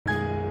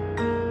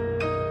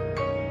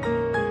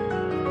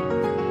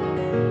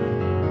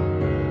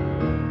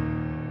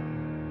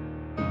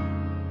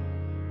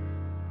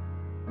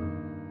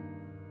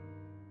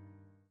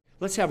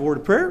Let's have a word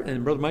of prayer,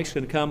 and Brother Mike's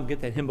going to come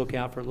get that hymn book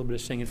out for a little bit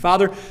of singing.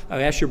 Father,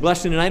 I ask your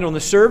blessing tonight on the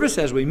service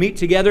as we meet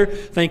together.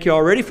 Thank you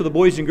already for the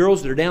boys and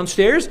girls that are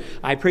downstairs.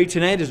 I pray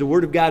tonight as the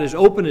Word of God is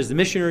open, as the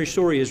missionary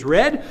story is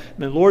read,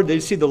 and Lord,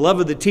 they'd see the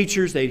love of the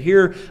teachers. They'd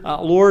hear,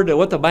 Lord,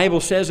 what the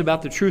Bible says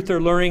about the truth they're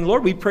learning.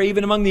 Lord, we pray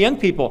even among the young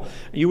people,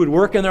 you would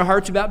work in their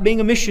hearts about being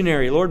a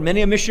missionary. Lord,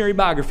 many a missionary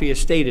biography has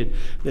stated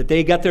that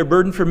they got their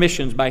burden for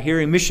missions by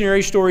hearing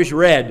missionary stories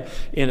read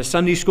in a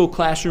Sunday school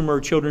classroom or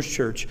a children's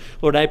church.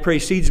 Lord, I pray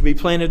seeds be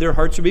planted, their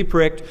hearts will be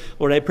pricked.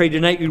 Lord, I pray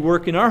tonight you'd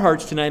work in our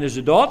hearts tonight as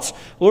adults.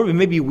 Lord, we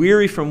may be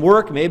weary from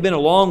work. It may have been a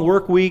long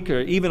work week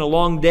or even a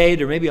long day.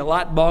 There may be a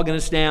lot bogging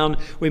us down.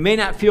 We may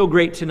not feel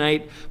great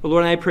tonight. But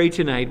Lord, I pray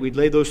tonight we'd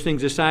lay those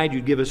things aside.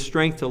 You'd give us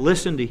strength to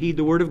listen, to heed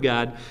the Word of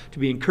God, to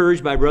be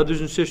encouraged by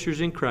brothers and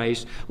sisters in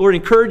Christ. Lord,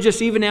 encourage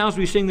us even now as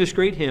we sing this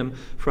great hymn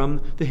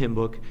from the hymn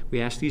book. We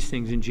ask these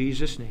things in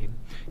Jesus' name.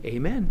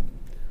 Amen.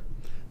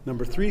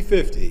 Number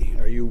 350,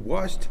 Are You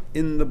Washed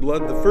in the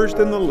Blood, the First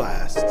and the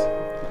Last?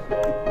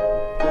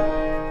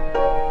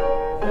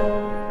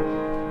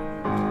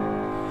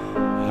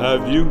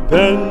 Have you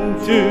been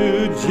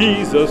to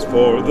Jesus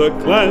for the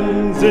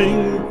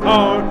cleansing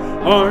power?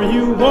 Are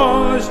you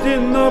washed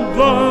in the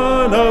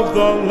blood of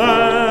the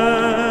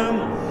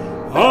Lamb?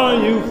 Are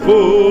you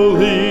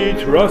fully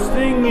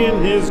trusting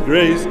in His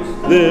grace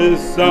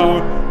this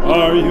hour?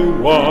 Are you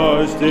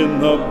washed in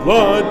the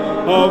blood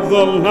of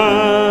the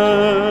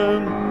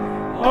Lamb?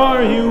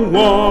 Are you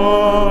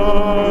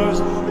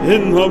washed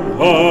in the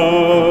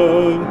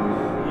blood,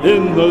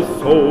 in the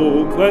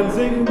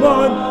soul-cleansing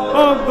blood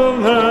of the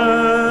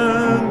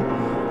Lamb?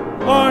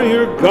 Are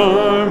your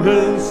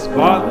garments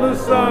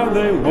spotless? Are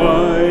they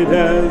white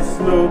as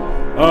snow?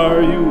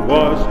 Are you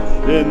washed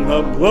in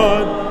the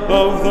blood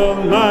of the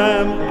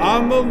Lamb?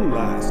 On the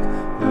last,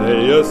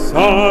 lay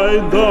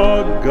aside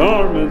the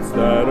garments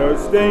that are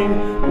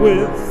stained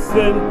with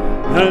sin,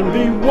 and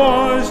be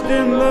washed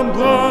in the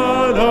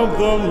blood of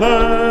the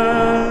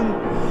Lamb.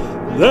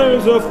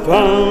 There's a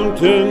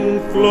fountain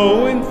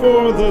flowing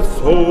for the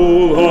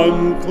soul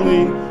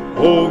unclean.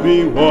 Oh,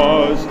 be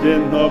washed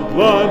in the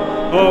blood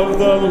of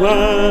the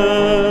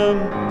Lamb.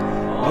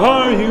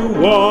 Are you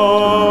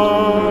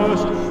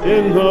washed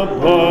in the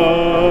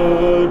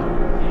blood,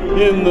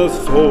 in the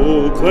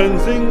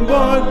soul-cleansing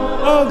blood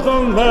of the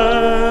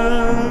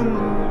Lamb?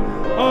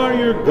 Are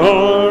your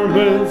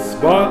garments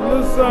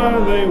spotless? Are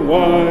they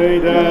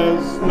white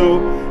as snow?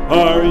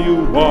 Are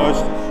you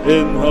washed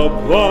in the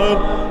blood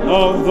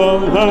of the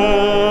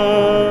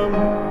Lamb?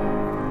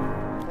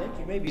 Thank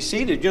you. You may be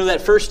seated. You know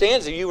that first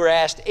stanza, you were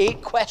asked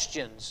 8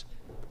 questions.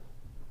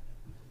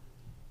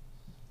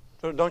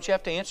 Don't you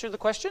have to answer the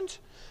questions?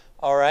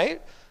 All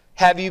right.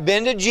 Have you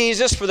been to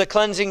Jesus for the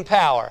cleansing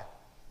power?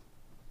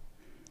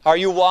 Are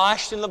you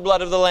washed in the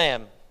blood of the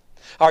Lamb?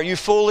 Are you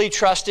fully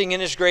trusting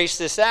in His grace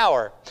this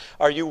hour?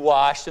 Are you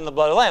washed in the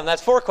blood of the Lamb?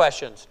 That's 4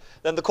 questions.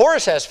 Then the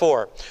chorus has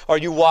 4. Are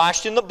you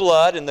washed in the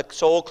blood, in the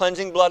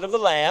soul-cleansing blood of the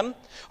Lamb?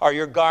 Are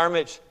your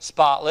garments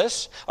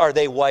spotless? Are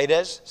they white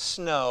as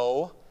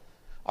snow?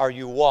 Are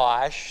you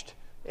washed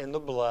in the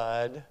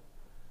blood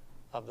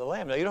of the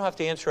Lamb? Now, you don't have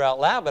to answer out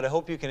loud, but I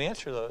hope you can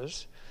answer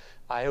those.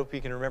 I hope you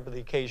can remember the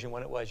occasion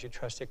when it was you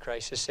trusted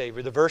Christ as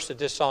Savior. The verse that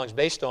this song is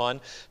based on,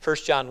 1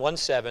 John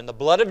 1:7, the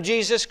blood of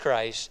Jesus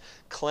Christ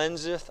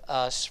cleanseth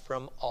us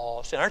from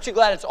all sin. Aren't you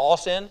glad it's all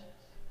sin?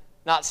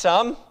 Not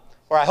some?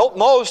 Or I hope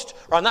most,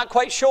 or I'm not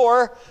quite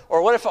sure,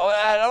 or what if,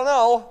 I don't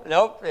know.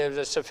 Nope, it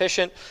was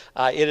sufficient.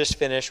 It is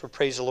finished. We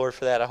praise the Lord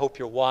for that. I hope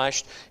you're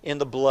washed in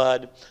the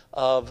blood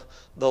of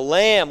the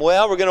Lamb.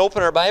 Well, we're going to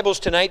open our Bibles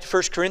tonight to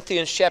 1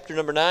 Corinthians chapter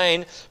number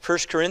 9. 1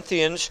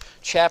 Corinthians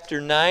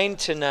chapter 9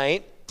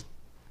 tonight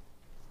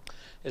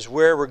is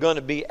where we're going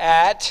to be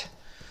at.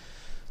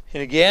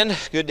 And again,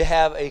 good to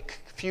have a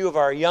few of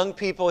our young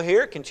people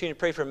here. Continue to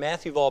pray for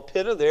Matthew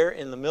Valpitta there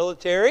in the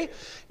military.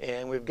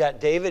 And we've got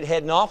David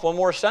heading off one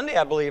more Sunday,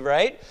 I believe,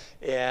 right?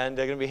 And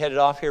they're going to be headed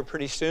off here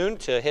pretty soon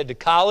to head to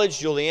college.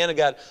 Juliana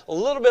got a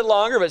little bit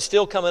longer, but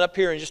still coming up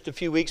here in just a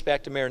few weeks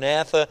back to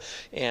Maranatha.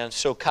 And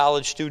so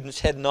college students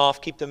heading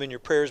off, keep them in your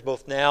prayers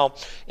both now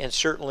and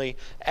certainly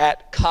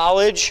at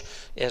college,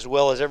 as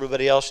well as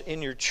everybody else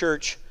in your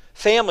church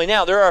family.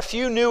 Now, there are a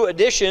few new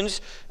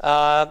additions.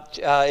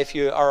 If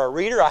you are a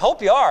reader, I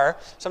hope you are.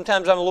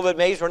 Sometimes I'm a little bit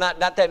amazed we're not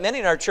that many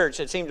in our church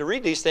that seem to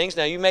read these things.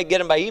 Now, you may get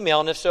them by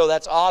email, and if so,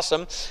 that's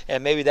awesome.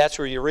 And maybe that's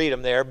where you read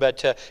them there.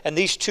 But and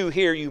these 2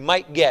 here you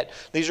might get.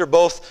 These are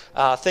both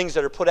things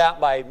that are put out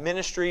by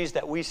ministries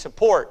that we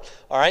support.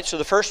 All right, so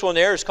the first one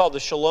there is called the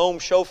Shalom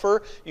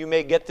Shofar. You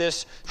may get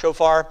this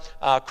shofar.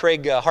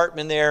 Craig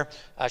Hartman there,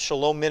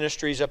 Shalom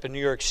Ministries up in New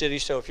York City.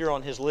 So if you're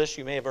on his list,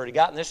 you may have already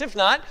gotten this. If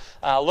not,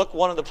 look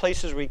one of the places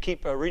places we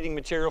keep reading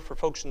material for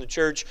folks in the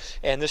church,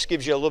 and this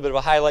gives you a little bit of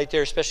a highlight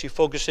there, especially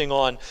focusing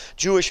on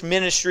Jewish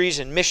ministries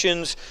and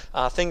missions,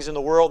 things in the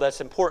world.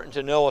 That's important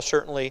to know,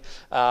 certainly,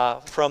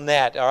 from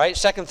that. All right,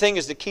 second thing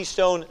is the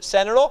Keystone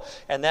Sentinel,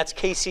 and that's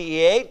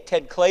KCEA,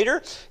 Ted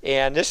Clater,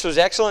 and this was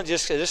excellent.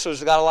 This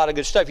was got a lot of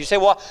good stuff. You say,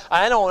 well,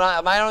 I don't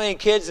have any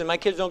kids, and my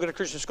kids don't go to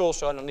Christian school,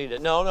 so I don't need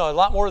it. No, a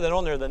lot more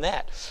on there than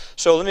that.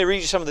 So let me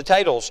read you some of the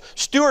titles.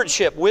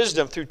 Stewardship,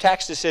 Wisdom Through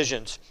Tax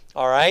Decisions.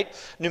 All right.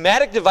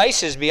 Pneumatic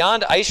Devices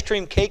Beyond Ice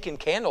Cream, Cake, and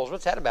Candles.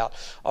 What's that about?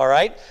 All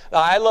right.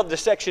 I love the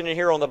section in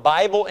here on the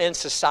Bible and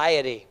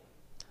society.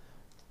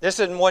 This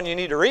isn't one you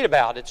need to read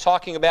about. It's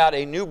talking about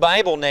a new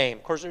Bible name.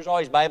 Of course, there's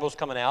always Bibles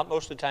coming out.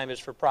 Most of the time it's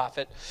for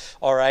profit.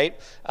 All right.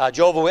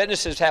 Jehovah's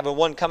Witnesses have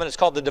one coming. It's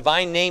called the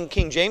Divine Name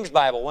King James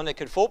Bible, one that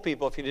could fool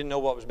people if you didn't know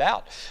what it was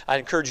about. I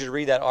encourage you to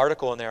read that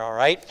article in there. All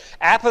right.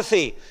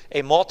 Apathy,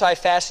 a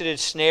multifaceted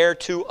snare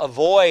to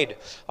avoid.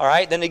 All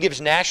right. Then it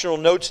gives national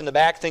notes in the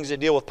back, things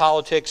that deal with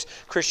politics,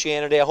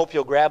 Christianity. I hope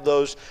you'll grab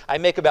those. I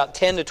make about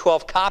 10 to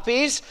 12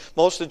 copies.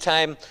 Most of the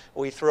time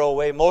we throw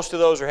away most of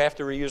those or have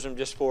to reuse them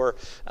just for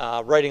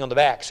writing on the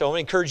back. So I'm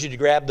going to encourage you to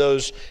grab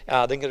those.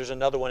 I think there's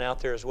another one out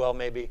there as well,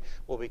 maybe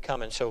will be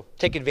coming. So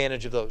take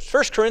advantage of those.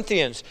 1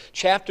 Corinthians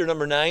chapter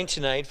number 9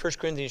 tonight. 1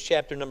 Corinthians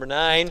chapter number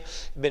 9.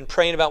 We've been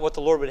praying about what the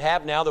Lord would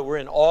have now that we're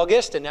in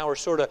August, and now we're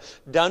sort of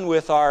done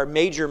with our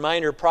major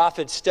minor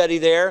prophet study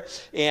there.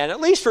 And at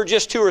least for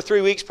just 2 or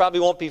 3 weeks, probably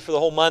won't be for the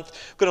whole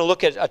month, we're going to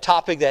look at a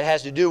topic that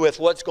has to do with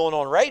what's going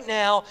on right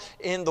now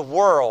in the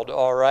world,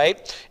 all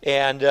right?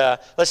 And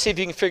let's see if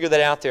you can figure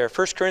that out there.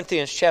 1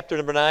 Corinthians chapter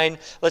number 9.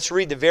 Let's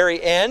read the very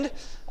end.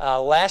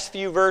 Last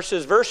few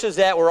verses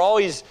that were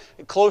always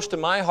close to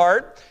my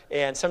heart,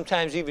 and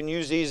sometimes even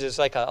use these as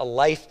like a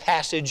life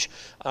passage,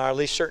 or at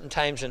least certain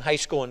times in high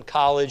school and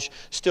college.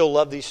 Still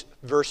love these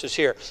verses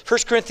here. 1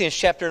 Corinthians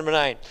chapter number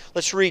 9.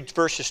 Let's read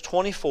verses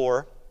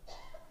 24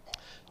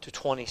 to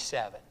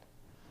 27.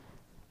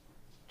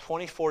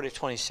 24 to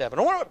 27.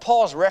 I wonder what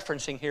Paul's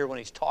referencing here when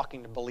he's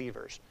talking to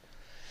believers.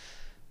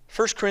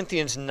 1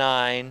 Corinthians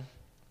 9,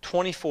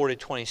 24 to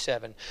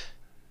 27.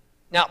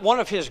 Now, one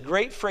of his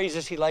great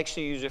phrases he likes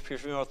to use if you're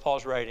familiar with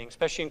Paul's writing,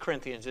 especially in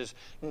Corinthians, is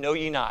know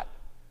ye not.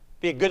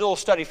 Be a good little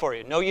study for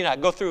you. Know ye not.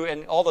 Go through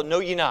and all the know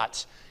ye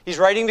nots. He's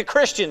writing to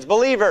Christians,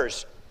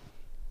 believers.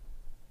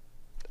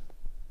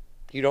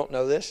 You don't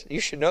know this? You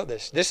should know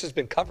this. This has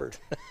been covered.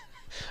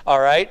 All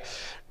right.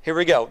 Here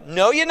we go.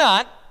 Know ye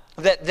not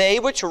that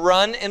they which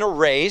run in a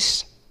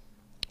race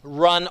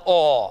run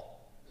all,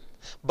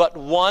 but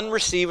one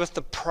receiveth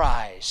the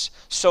prize.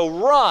 So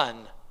run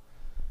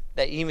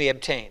that ye may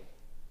obtain.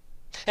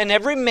 And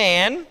every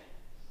man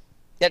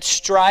that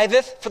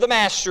striveth for the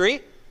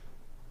mastery,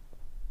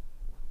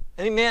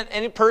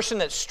 any person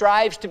that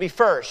strives to be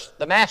first,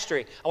 the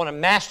mastery, I want to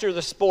master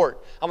the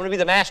sport. I want to be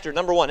the master,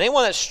 number one.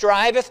 Anyone that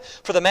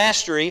striveth for the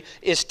mastery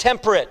is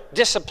temperate,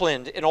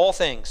 disciplined in all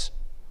things.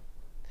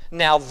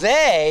 Now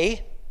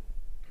those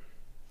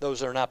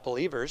that are not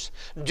believers,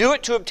 do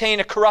it to obtain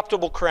a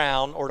corruptible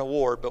crown or an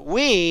award, but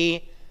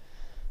we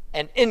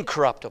an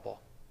incorruptible.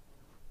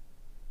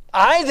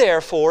 I,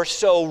 therefore,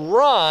 so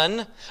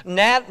run,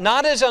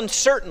 not as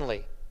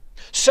uncertainly.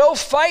 So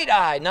fight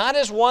I, not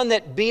as one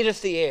that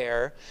beateth the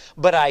air,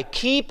 but I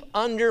keep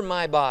under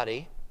my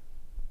body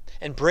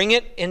and bring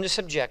it into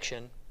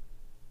subjection,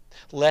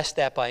 lest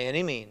that by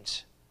any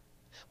means,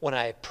 when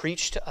I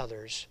preach to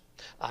others,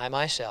 I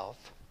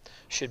myself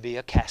should be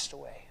a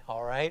castaway.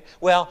 All right.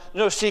 Well,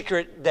 no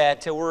secret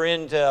that we're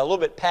into a little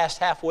bit past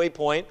halfway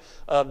point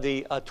of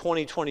the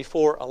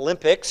 2024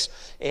 Olympics.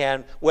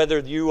 And whether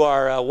you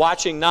are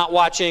watching, not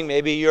watching,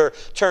 maybe you're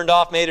turned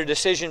off, made a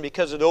decision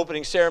because of the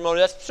opening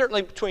ceremony, that's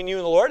certainly between you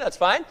and the Lord. That's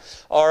fine.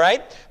 All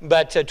right.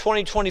 But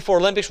 2024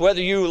 Olympics,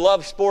 whether you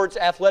love sports,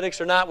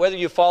 athletics or not, whether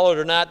you follow it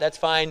or not, that's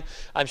fine.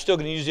 I'm still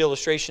going to use the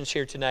illustrations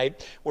here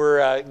tonight.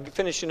 We're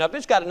finishing up.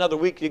 It's got another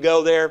week to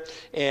go there.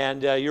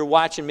 And you're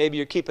watching. Maybe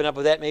you're keeping up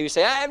with that. Maybe you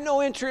say, I have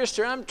no interest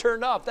or I'm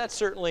turned off. That's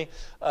certainly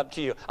up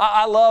to you.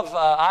 I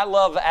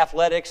love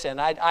athletics, and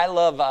I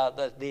love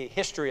the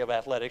history of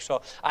athletics.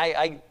 So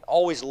I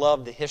always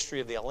loved the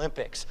history of the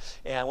Olympics.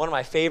 And one of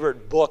my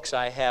favorite books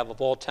I have of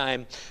all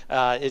time,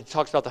 it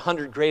talks about the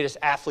 100 greatest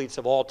athletes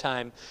of all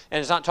time. And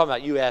it's not talking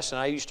about U.S.,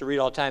 and I used to read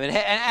all the time. And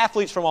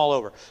athletes from all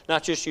over,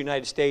 not just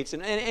United States,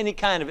 and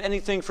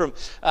anything from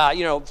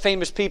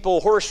famous people,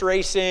 horse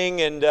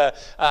racing, and to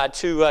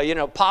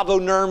Paavo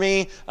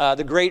Nurmi,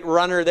 the great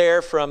runner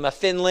there from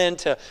Finland,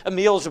 to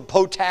Emil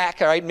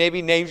Potak, all right,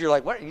 maybe names you're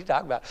like, what are you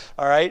talking about?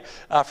 All right,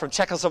 from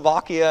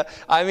Czechoslovakia.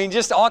 I mean,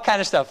 just all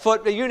kind of stuff.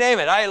 You name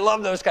it. I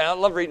love I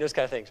love reading those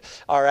kind of things.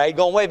 All right,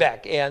 going way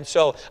back. And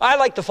so I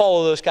like to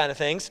follow those kind of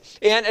things.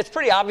 And it's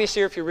pretty obvious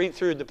here if you read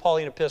through the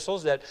Pauline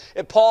epistles that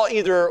Paul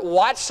either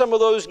watched some of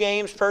those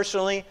games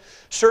personally,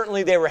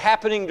 certainly they were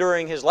happening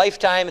during his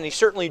lifetime, and he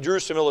certainly drew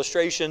some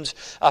illustrations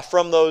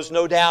from those,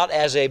 no doubt,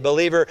 as a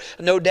believer,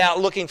 no doubt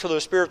looking for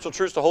those spiritual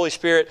truths. The Holy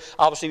Spirit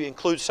obviously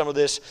includes some of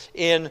this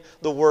in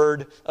the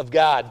Word of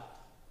God.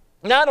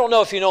 Now, I don't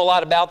know if you know a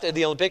lot about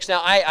the Olympics.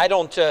 Now,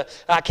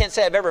 I can't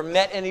say I've ever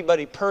met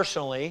anybody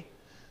personally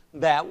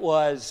that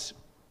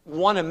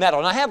won a medal.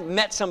 And I have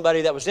met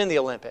somebody that was in the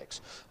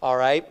Olympics, all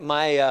right?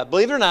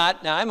 Believe it or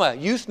not, now I'm a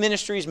youth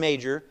ministries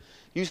major,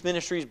 youth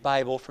ministries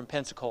Bible from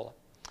Pensacola.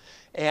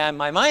 And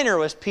my minor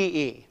was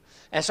PE.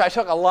 And so I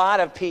took a lot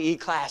of PE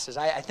classes.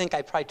 I think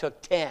I probably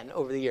took 10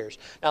 over the years.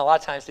 Now, a lot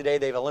of times today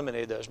they've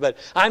eliminated those. But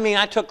I mean,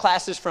 I took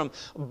classes from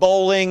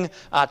bowling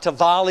to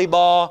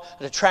volleyball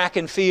to track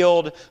and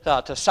field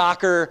to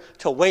soccer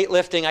to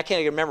weightlifting. I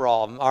can't even remember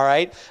all of them, all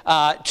right?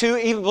 To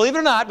even, believe it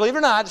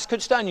or not, this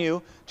could stun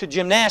you, to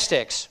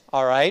gymnastics,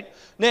 all right?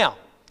 Now,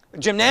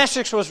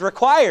 gymnastics was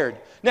required.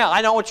 Now,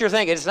 I know what you're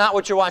thinking. It's not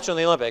what you're watching on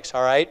the Olympics,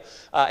 all right,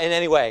 in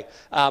any way.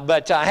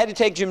 But I had to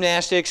take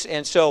gymnastics,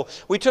 and so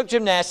we took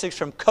gymnastics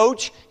from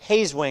Coach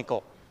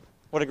Hazewinkle.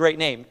 What a great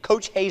name,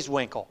 Coach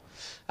Hazewinkle.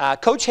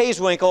 Coach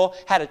Hazewinkle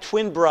had a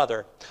twin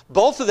brother.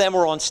 Both of them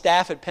were on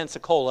staff at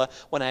Pensacola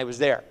when I was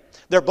there.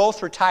 They're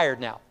both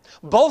retired now.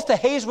 Both the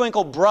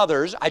Hazewinkle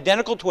brothers,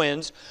 identical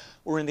twins,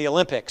 were in the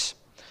Olympics.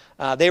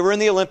 They were in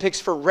the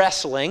Olympics for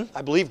wrestling,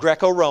 I believe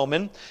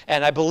Greco-Roman,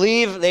 and I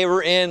believe they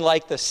were in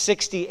like the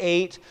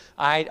 68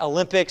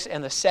 Olympics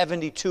and the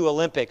 72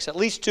 Olympics, at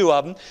least two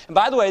of them. And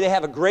by the way, they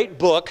have a great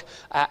book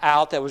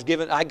out that was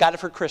given, I got it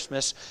for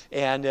Christmas,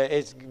 and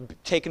it's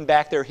taken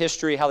back their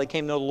history, how they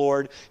came to know the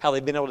Lord, how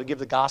they've been able to give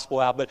the gospel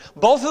out. But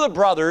both of the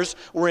brothers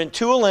were in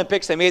two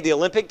Olympics. They made the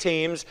Olympic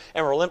teams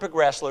and were Olympic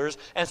wrestlers.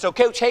 And so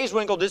Coach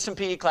Hazewinkle did some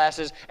PE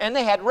classes, and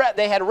they had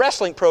a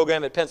wrestling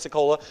program at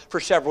Pensacola for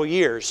several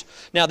years.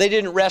 Now, they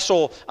didn't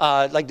wrestle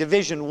like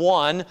Division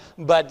I,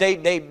 but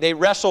they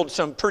wrestled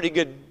some pretty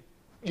good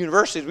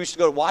universities. We used to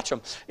go to watch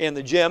them in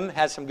the gym,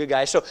 had some good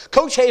guys. So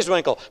Coach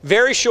Hazewinkle,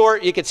 very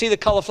short. You can see the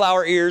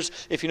cauliflower ears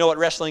if you know what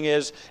wrestling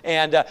is.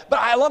 And but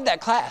I love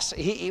that class.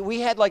 We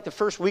had like the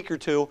first week or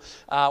two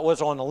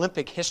was on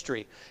Olympic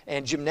history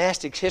and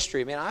gymnastics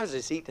history. Man, I was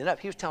just eating it up.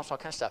 He was telling us all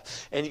kinds of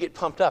stuff. And you get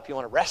pumped up. You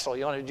want to wrestle.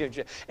 You want to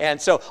do.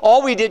 And so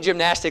all we did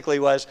gymnastically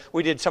was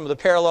we did some of the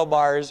parallel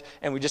bars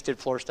and we just did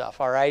floor stuff.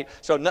 All right.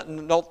 So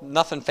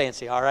nothing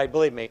fancy. All right.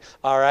 Believe me.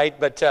 All right.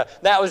 But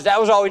that was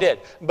all we did.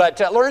 But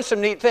learned some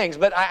neat things.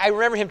 But I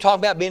remember him talking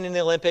about being in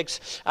the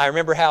Olympics. I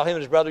remember how him and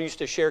his brother used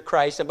to share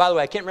Christ. And by the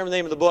way, I can't remember the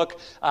name of the book.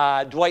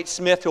 Dwight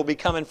Smith will be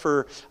coming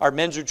for our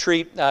men's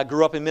retreat.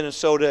 Grew up in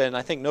Minnesota and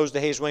I think knows the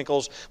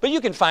Hazewinkles. But you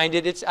can find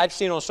it. I've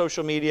seen it on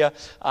social media.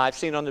 I've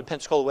seen it on the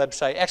Pensacola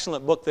website.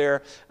 Excellent book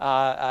there.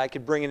 I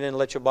could bring it in and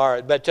let you borrow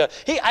it. But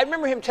I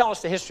remember him telling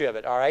us the history of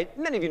it, all right?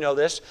 Many of you know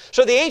this.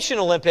 So the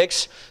ancient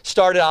Olympics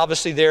started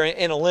obviously there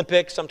in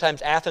Olympic,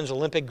 sometimes Athens,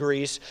 Olympic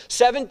Greece.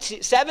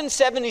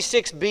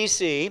 776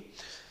 BC.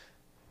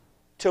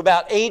 To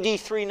about AD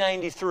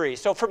 393.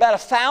 So for about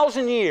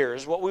 1,000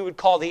 years, what we would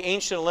call the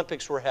ancient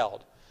Olympics were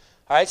held.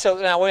 All right, so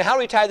now how do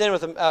we tie that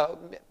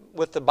in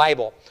with the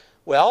Bible?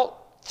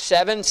 Well,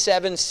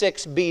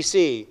 776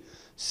 BC.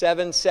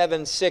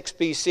 776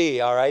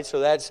 BC, all right? So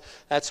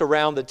that's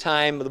around the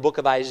time the book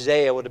of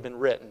Isaiah would have been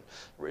written.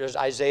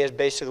 Isaiah is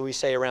basically, we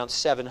say, around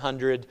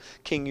 700.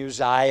 King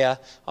Uzziah,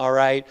 all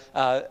right?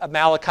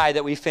 Malachi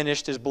that we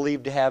finished is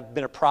believed to have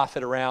been a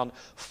prophet around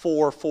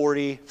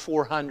 440,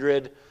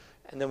 400.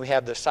 And then we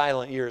have the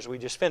silent years we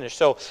just finished.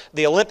 So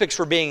the Olympics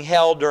were being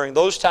held during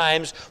those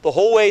times the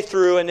whole way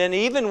through. And then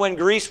even when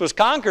Greece was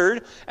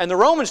conquered and the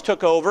Romans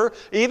took over,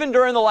 even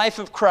during the life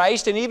of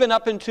Christ and even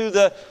up into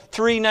the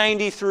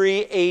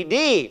 393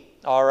 AD.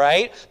 All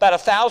right? About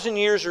 1,000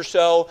 years or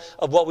so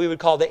of what we would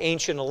call the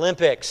ancient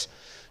Olympics.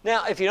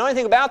 Now, if you know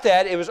anything about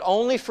that, it was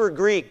only for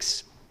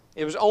Greeks.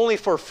 It was only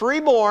for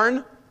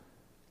freeborn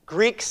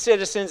Greek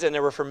citizens, and they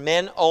were for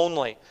men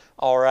only.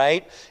 All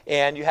right?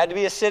 And you had to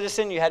be a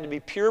citizen, you had to be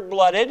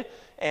pure-blooded,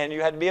 and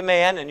you had to be a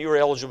man, and you were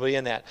eligible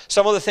in that.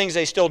 Some of the things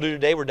they still do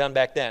today were done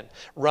back then.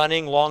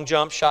 Running, long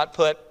jump, shot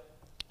put,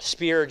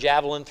 spear,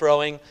 javelin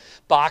throwing,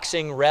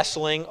 boxing,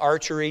 wrestling,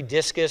 archery,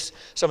 discus,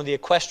 some of the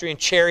equestrian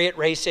chariot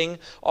racing,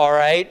 all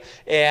right?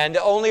 And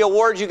the only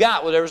awards you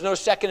got, well, there was no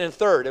second and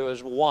third. It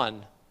was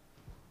one.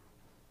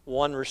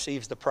 One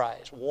receives the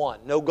prize. One.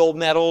 No gold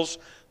medals,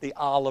 the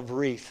olive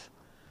wreath.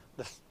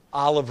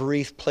 Olive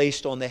wreath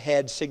placed on the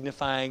head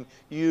signifying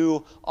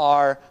you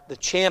are the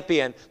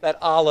champion. That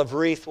olive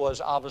wreath was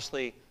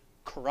obviously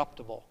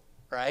corruptible,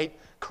 right?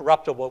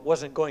 Corruptible. It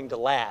wasn't going to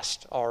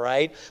last, all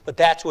right? But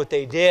that's what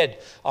they did,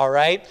 all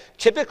right?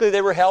 Typically,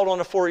 they were held on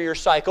a 4-year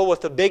cycle,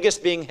 with the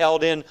biggest being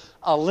held in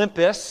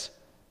Olympus,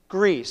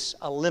 Greece.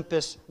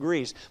 Olympus,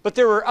 Greece. But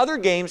there were other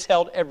games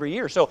held every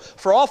year. So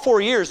for all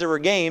 4 years, there were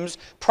games.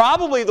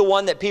 Probably the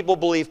one that people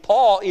believe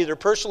Paul either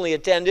personally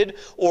attended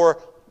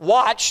or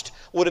watched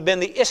would have been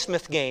the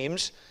Isthmus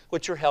Games,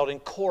 which are held in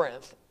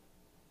Corinth.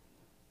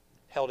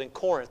 Held in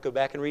Corinth. Go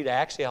back and read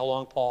Acts, see how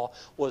long Paul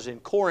was in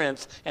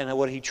Corinth and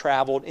what he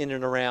traveled in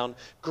and around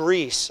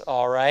Greece,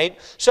 all right?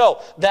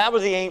 So that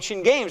was the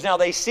ancient games. Now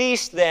they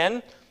ceased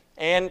then,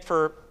 and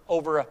for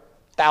over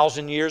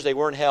 1,000 years they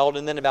weren't held.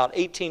 And then about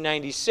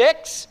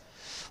 1896,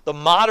 the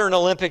modern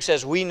Olympics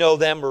as we know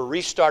them were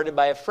restarted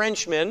by a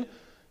Frenchman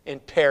in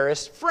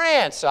Paris,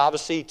 France. So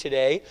obviously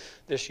today,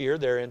 this year,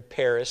 they're in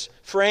Paris,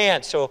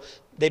 France. So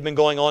they've been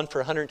going on for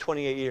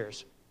 128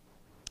 years.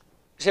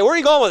 You say, where are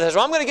you going with this?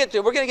 Well, we're going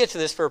to get to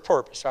this for a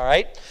purpose, all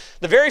right?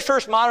 The very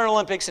first modern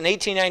Olympics in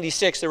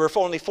 1896, there were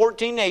only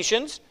 14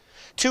 nations,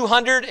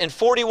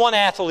 241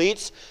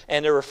 athletes,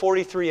 and there were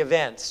 43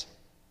 events.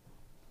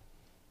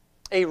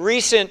 A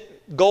recent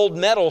gold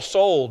medal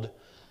sold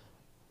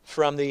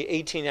from the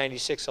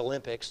 1896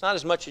 Olympics, not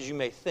as much as you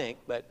may think,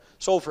 but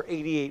sold for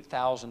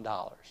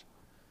 $88,000.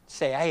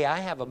 Say, hey, I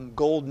have a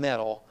gold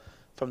medal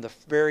from the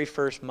very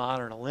first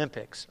modern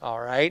Olympics,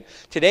 all right?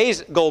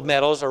 Today's gold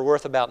medals are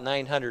worth about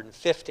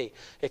 $950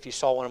 if you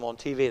saw one of them on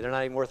TV. They're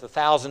not even worth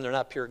 $1,000. They're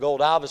not pure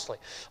gold, obviously,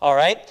 all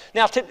right?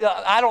 Now,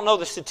 I don't know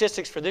the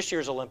statistics for this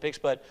year's Olympics,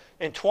 but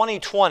in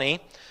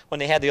 2020, when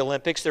they had the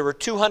Olympics, there were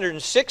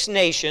 206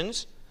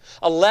 nations,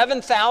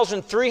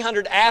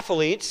 11,300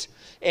 athletes,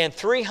 and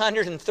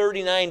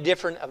 339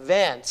 different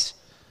events.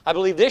 I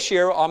believe this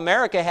year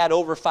America had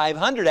over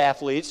 500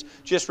 athletes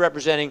just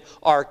representing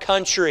our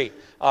country.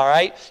 All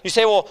right? You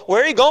say, well,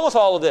 where are you going with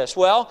all of this?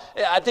 Well,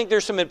 I think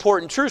there's some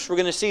important truths. We're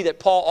going to see that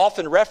Paul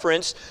often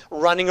referenced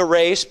running a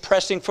race,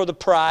 pressing for the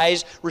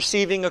prize,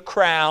 receiving a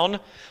crown,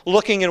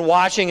 looking and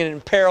watching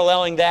and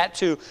paralleling that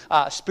to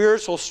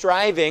spiritual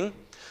striving.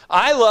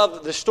 I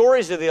love the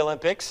stories of the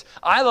Olympics.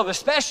 I love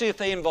especially if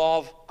they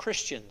involve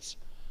Christians.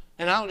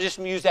 And I don't just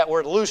use that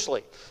word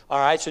loosely, all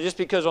right? So just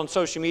because on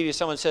social media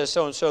someone says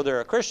so-and-so they're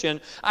a Christian,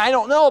 I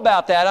don't know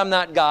about that. I'm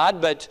not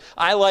God, but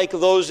I like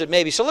those that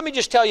maybe. So let me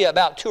just tell you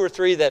about 2 or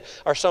 3 that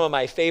are some of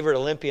my favorite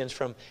Olympians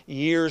from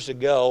years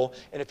ago.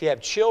 And if you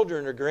have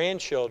children or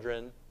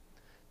grandchildren,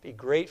 it'd be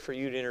great for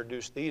you to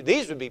introduce these.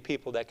 These would be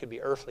people that could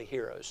be earthly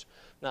heroes,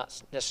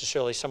 not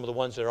necessarily some of the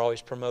ones that are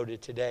always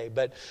promoted today.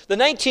 But the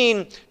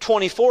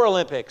 1924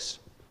 Olympics,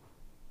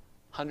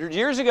 100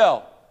 years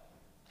ago,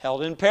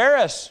 held in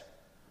Paris.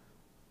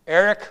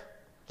 Eric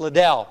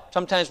Liddell.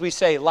 Sometimes we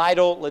say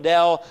Liddell,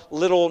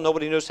 Little,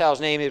 nobody knows how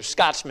his name is.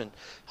 Scotsman.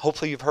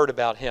 Hopefully you've heard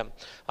about him.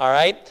 All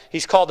right?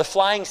 He's called the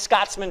Flying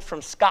Scotsman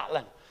from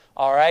Scotland.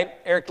 All right?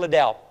 Eric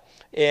Liddell.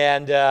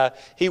 And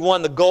he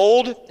won the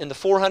gold in the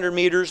 400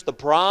 meters, the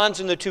bronze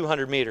in the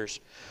 200 meters.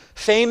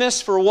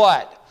 Famous for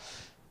what?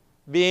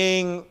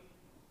 Being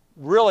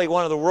really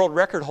one of the world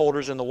record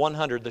holders in the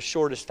 100, the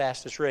shortest,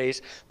 fastest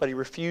race, but he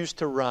refused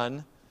to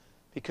run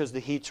because the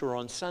heats were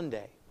on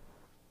Sunday.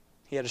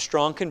 He had a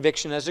strong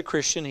conviction as a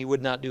Christian. He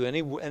would not do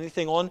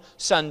anything on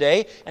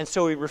Sunday, and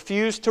so he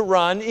refused to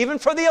run, even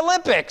for the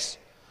Olympics.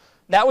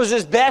 That was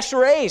his best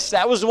race.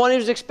 That was the one he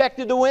was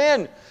expected to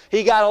win.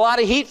 He got a lot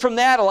of heat from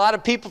that. A lot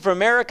of people from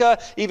America,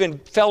 even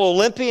fellow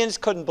Olympians,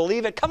 couldn't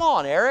believe it. Come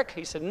on, Eric.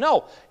 He said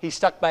no. He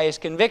stuck by his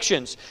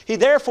convictions. He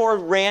therefore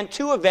ran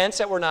 2 events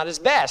that were not his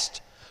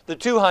best. The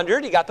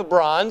 200, he got the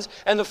bronze,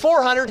 and the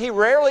 400, he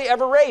rarely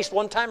ever raced,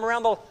 one time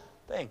around the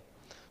thing.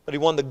 But he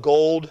won the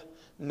gold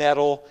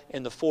medal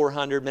in the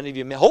 400. Many of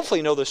you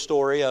hopefully know the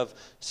story of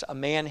a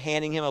man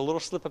handing him a little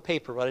slip of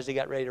paper right as he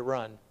got ready to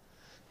run.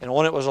 And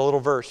on it was a little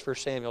verse, 1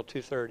 Samuel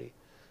 2:30.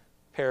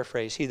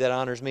 Paraphrase, he that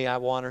honors me, I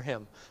will honor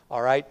him.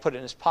 All right, put it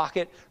in his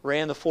pocket,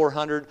 ran the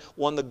 400,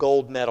 won the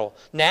gold medal.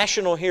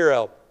 National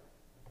hero.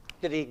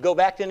 Did he go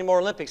back to any more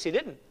Olympics? He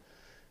didn't.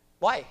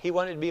 Why? He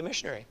wanted to be a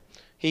missionary.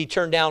 He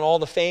turned down all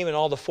the fame and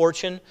all the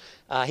fortune.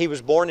 He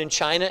was born in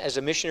China as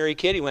a missionary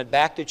kid. He went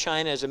back to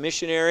China as a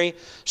missionary,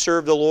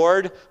 served the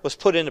Lord, was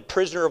put in a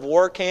prisoner of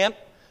war camp,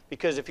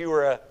 because if you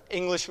were an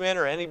Englishman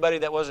or anybody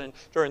that wasn't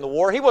during the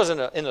war, he wasn't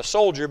a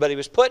soldier, but he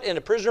was put in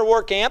a prisoner of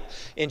war camp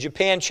in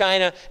Japan,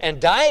 China, and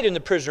died in the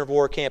prisoner of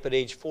war camp at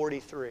age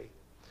 43.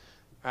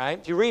 Right?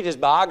 If you read his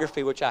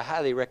biography, which I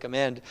highly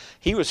recommend,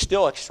 he was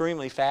still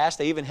extremely fast.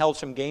 They even held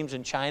some games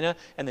in China,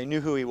 and they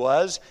knew who he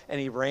was, and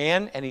he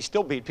ran, and he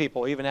still beat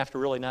people, even after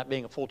really not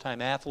being a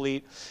full-time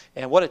athlete.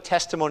 And what a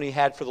testimony he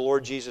had for the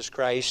Lord Jesus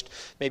Christ.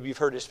 Maybe you've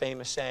heard his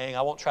famous saying.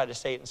 I won't try to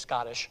say it in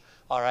Scottish,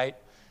 all right?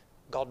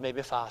 God made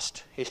me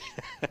fast.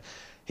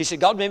 He said,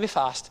 God made me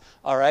fast.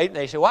 All right? And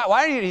they said, why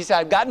are you? He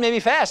said, God made me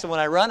fast. And when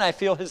I run, I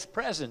feel His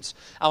presence.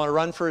 I want to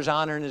run for His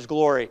honor and His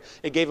glory.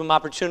 It gave him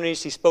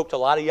opportunities. He spoke to a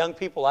lot of young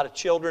people, a lot of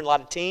children, a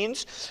lot of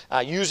teens,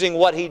 using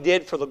what he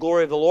did for the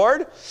glory of the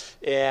Lord.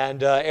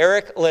 And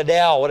Eric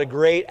Liddell, what a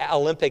great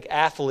Olympic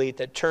athlete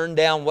that turned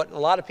down what a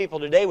lot of people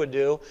today would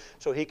do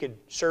so he could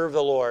serve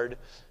the Lord,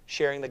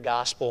 sharing the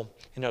gospel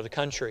in another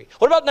country.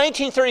 What about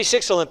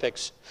 1936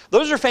 Olympics?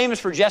 Those are famous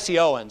for Jesse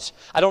Owens.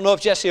 I don't know if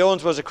Jesse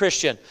Owens was a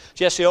Christian.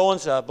 Jesse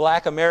Owens, a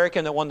black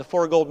American that won the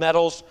 4 gold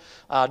medals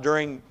held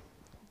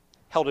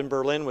in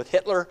Berlin with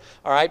Hitler,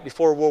 all right,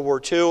 before World War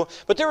II.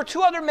 But there were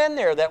 2 other men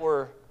there that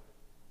I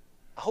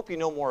hope you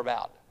know more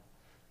about.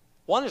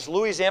 One is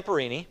Louis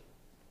Zamperini.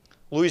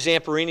 Louis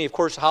Zamperini, of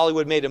course,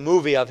 Hollywood made a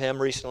movie of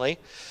him recently.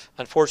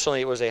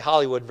 Unfortunately, it was a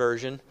Hollywood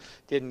version.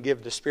 Didn't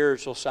give the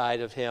spiritual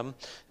side of him.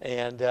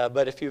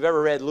 But if you've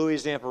ever read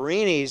Louis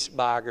Zamperini's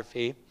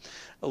biography,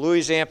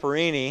 Louis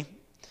Zamperini,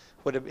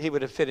 he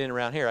would have fit in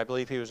around here. I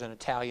believe he was an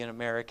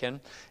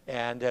Italian-American.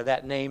 And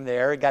that name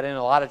there, got in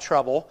a lot of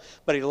trouble.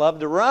 But he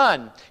loved to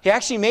run. He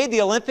actually made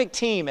the Olympic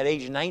team at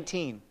age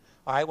 19.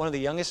 All right, one of the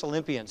youngest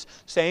Olympians.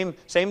 Same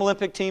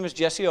Olympic team as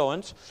Jesse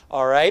Owens.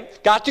 All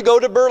right, got to go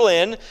to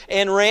Berlin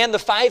and ran the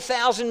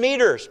 5,000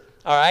 meters.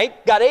 All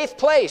right, got 8th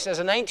place as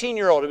a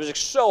 19-year-old. It was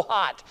so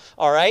hot.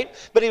 All right,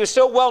 but he was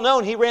so well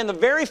known, he ran the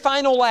very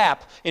final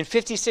lap in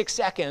 56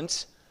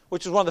 seconds,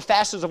 which is one of the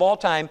fastest of all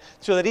time,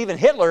 so that even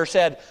Hitler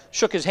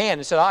shook his hand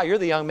and said, you're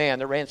the young man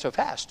that ran so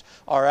fast.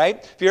 All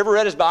right? If you ever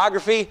read his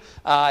biography,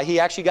 he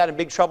actually got in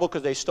big trouble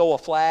because they stole a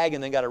flag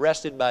and then got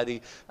arrested by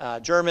the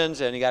Germans,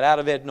 and he got out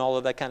of it and all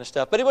of that kind of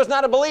stuff. But he was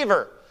not a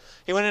believer.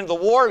 He went into the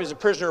war. He was a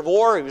prisoner of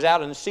war. He was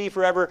out in the sea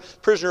forever.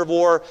 Prisoner of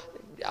war.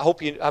 I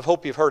hope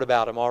you've heard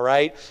about him, all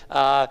right?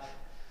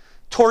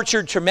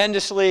 Tortured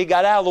tremendously,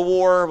 got out of the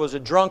war, was a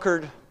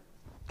drunkard.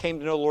 Came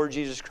to know the Lord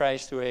Jesus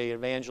Christ through an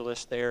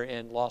evangelist there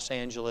in Los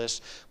Angeles.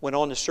 Went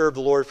on to serve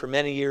the Lord for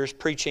many years,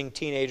 preaching,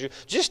 teenager.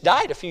 Just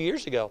died a few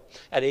years ago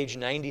at age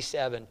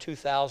 97,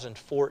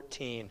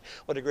 2014.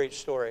 What a great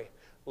story.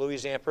 Louis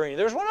Zamperini.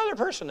 There was one other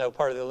person, though,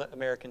 part of the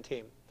American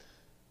team.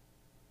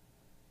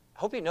 I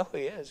hope you know who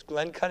he is.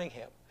 Glenn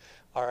Cunningham.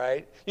 All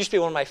right? Used to be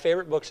one of my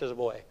favorite books as a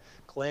boy.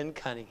 Glenn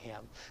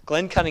Cunningham.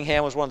 Glenn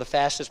Cunningham was one of the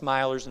fastest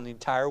milers in the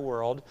entire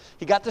world.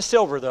 He got the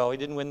silver, though. He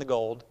didn't win the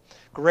gold.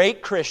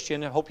 Great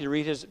Christian. I hope you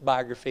read his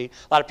biography.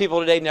 A lot of people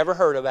today never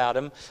heard about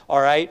him. All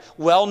right.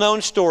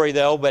 Well-known story,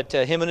 though, but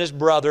him and his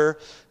brother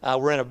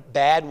were in a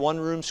bad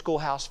one-room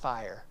schoolhouse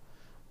fire.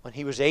 When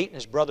he was 8 and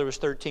his brother was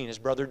 13, his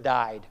brother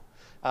died.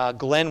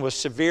 Glenn was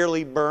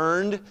severely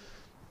burned,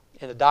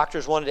 and the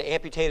doctors wanted to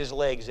amputate his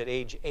legs at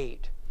age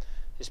 8.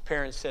 His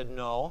parents said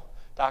no.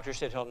 Doctor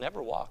said he'll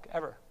never walk,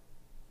 ever.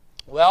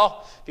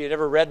 Well, if you've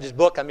ever read this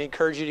book, I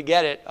encourage you to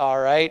get it, all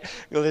right?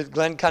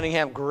 Glenn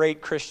Cunningham, great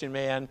Christian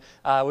man,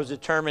 was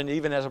determined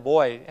even as a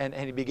boy, and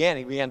he began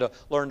to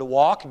learn to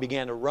walk, he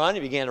began to run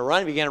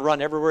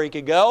everywhere he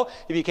could go.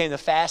 He became the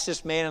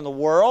fastest man in the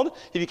world.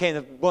 He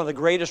became one of the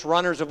greatest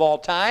runners of all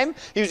time.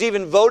 He was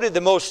even voted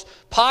the most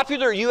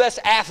popular U.S.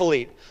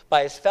 athlete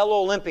by his fellow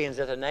Olympians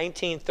at the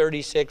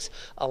 1936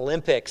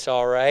 Olympics,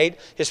 all right?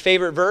 His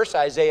favorite verse,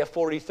 Isaiah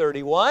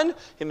 40:31. Him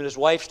and his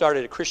wife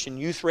started a Christian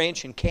youth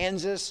ranch in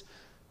Kansas.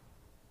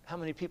 How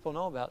many people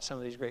know about some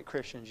of these great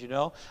Christians, you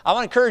know? I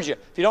want to encourage you.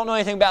 If you don't know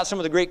anything about some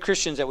of the great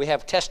Christians that we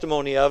have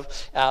testimony of,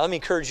 let me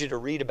encourage you to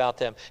read about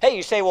them. Hey,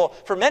 you say, well,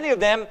 for many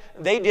of them,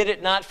 they did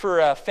it not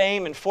for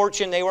fame and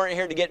fortune. They weren't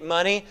here to get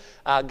money.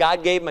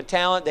 God gave them a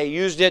talent. They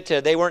used it.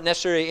 They weren't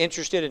necessarily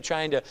interested in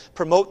trying to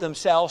promote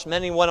themselves.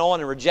 Many went on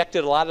and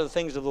rejected a lot of the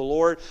things of the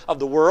Lord, of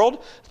the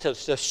world, to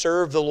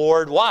serve the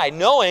Lord. Why?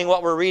 Knowing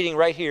what we're reading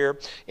right here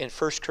in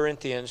 1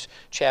 Corinthians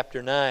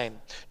chapter 9.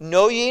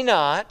 Know ye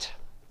not...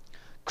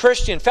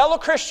 Christian, fellow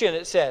Christian,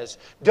 it says,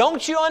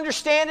 don't you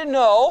understand and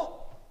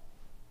know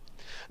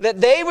that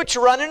they which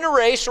run in a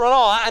race run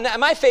all? And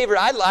my favorite,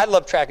 I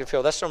love track and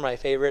field. That's some of my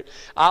favorite.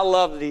 I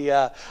love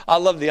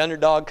the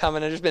underdog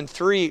coming. And there's been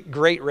 3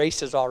 great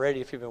races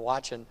already, if you've been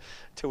watching,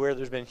 to where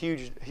there's been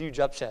huge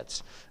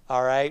upsets.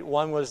 All right,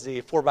 one was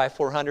the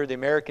 4x400. The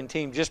American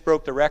team just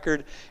broke the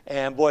record,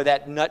 and boy,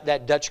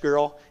 that Dutch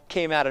girl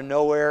came out of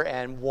nowhere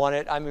and won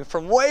it. I mean,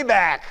 from way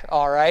back.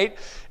 All right,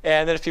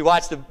 and then if you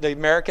watch the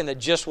American that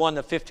just won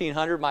the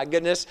 1500, my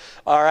goodness,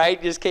 all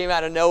right, just came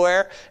out of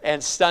nowhere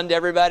and stunned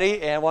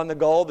everybody and won the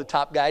gold. The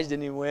top guys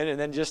didn't even win, and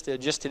then just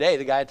today,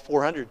 the guy at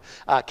 400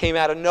 came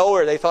out of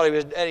nowhere. They thought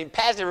and he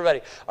passed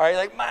everybody. All right,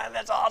 like, man,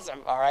 that's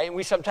awesome. All right, and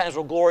we sometimes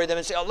will glory them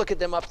and say, oh, look at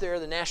them up there,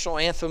 the national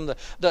anthem,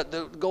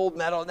 the gold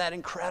medal, and that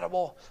incredible.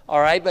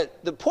 All right,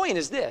 but the point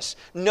is this: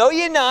 know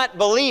ye not,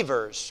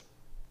 believers,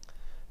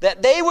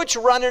 that they which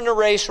run in a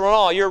race run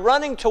all. You're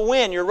running to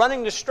win. You're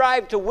running to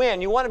strive to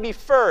win. You want to be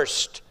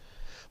first.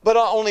 But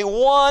only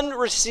one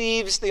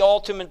receives the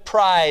ultimate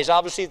prize.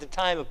 Obviously, at the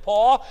time of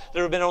Paul,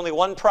 there have been only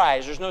one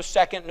prize. There's no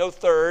second, no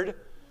third.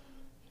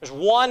 There's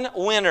one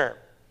winner.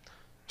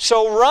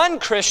 So run,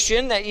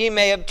 Christian, that ye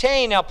may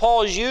obtain. Now,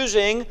 Paul is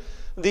using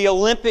the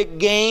Olympic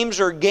Games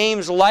or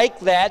games like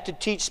that to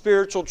teach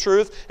spiritual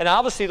truth. And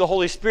obviously the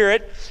Holy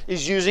Spirit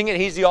is using it.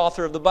 He's the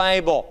author of the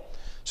Bible.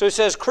 So it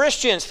says,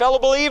 Christians, fellow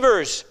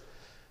believers.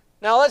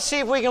 Now let's see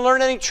if we can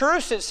learn any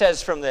truths it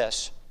says from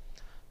this.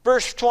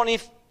 Verse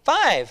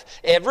 25.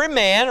 Every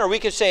man, or we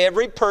could say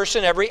every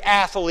person, every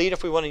athlete,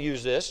 if we want to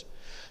use this,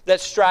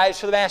 that strives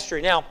for the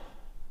mastery. Now,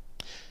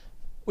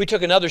 we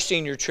took another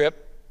senior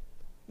trip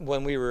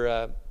when we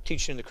were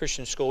teaching in the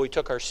Christian school. We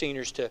took our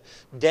seniors to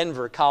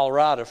Denver,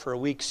 Colorado for a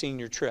week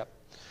senior trip.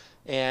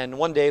 And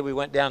one day we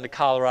went down to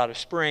Colorado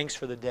Springs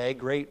for the day.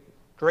 Great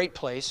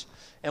place.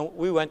 And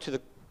we went to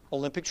the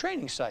Olympic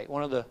training site,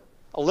 one of the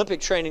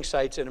Olympic training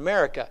sites in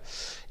America.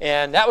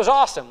 And that was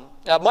awesome.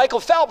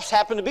 Michael Phelps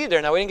happened to be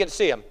there. Now, we didn't get to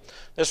see him.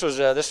 This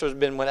was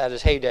been at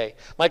his heyday.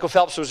 Michael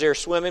Phelps was there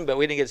swimming, but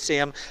we didn't get to see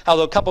him.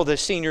 Although a couple of the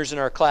seniors in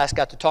our class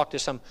got to talk to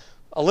some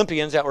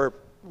Olympians that were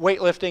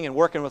weightlifting and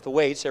working with the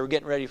weights. They were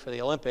getting ready for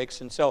the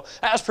Olympics. And so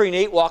that was pretty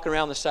neat, walking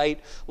around the site,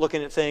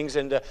 looking at things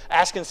and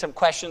asking some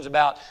questions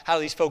about how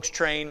these folks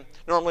train.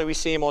 Normally we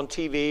see them on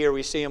TV or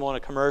we see them on a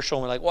commercial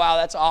and we're like, wow,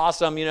 that's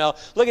awesome. You know,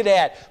 look at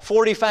that,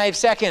 45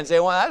 seconds. They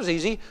well, that was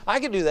easy. I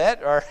could do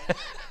that. Or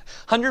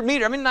 100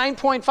 meter,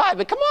 9.5,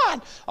 but come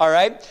on. All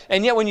right.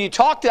 And yet when you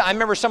talk to, I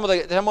remember some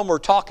of them were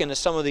talking to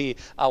some of the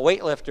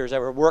weightlifters that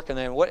were working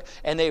there,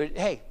 and they would,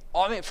 hey,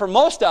 for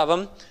most of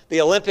them,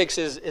 the Olympics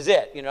is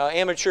it. You know,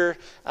 amateur,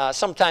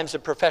 sometimes the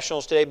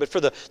professionals today, but for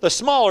the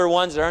smaller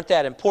ones that aren't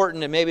that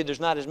important and maybe there's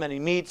not as many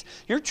meets,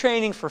 you're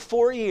training for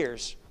 4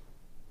 years.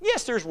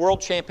 Yes, there's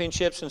world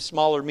championships and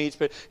smaller meets,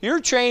 but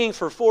you're training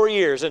for 4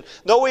 years. And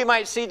though we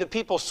might see the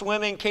people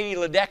swimming, Katie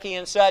Ledecky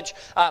and such,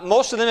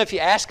 most of them, if you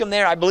ask them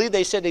there, I believe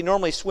they said they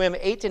normally swim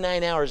 8 to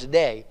 9 hours a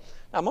day.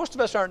 Now, most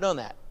of us aren't doing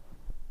that.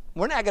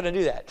 We're not going to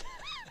do that.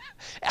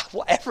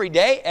 Every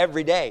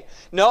day.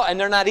 No, and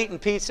they're not eating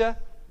pizza,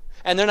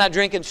 and they're not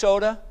drinking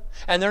soda,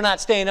 and they're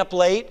not staying up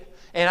late.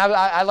 And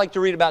I like to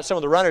read about some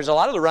of the runners. A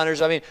lot of the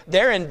runners,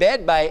 they're in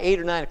bed by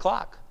 8 or 9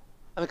 o'clock.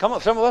 Come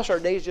on, some of us, our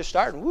day's just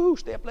starting. Woo,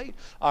 stay up late.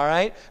 All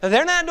right? And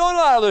they're not doing a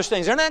lot of those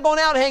things. They're not going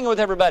out hanging with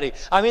everybody.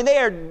 They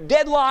are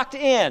deadlocked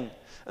in.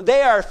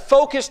 They are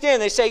focused in.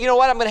 They say, you know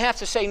what, I'm going to have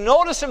to say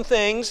no to some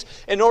things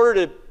in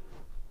order to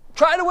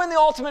try to win the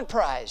ultimate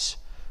prize.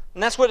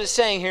 And that's what it's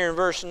saying here in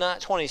verse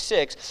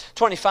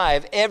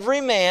 25.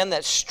 Every man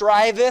that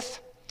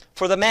striveth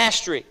for the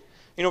mastery.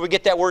 You know, we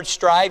get that word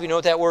strive. You know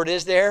what that word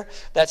is there?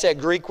 That's that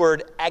Greek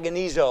word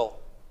agonizo.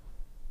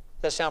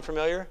 Does that sound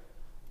familiar?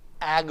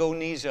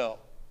 Agonizo.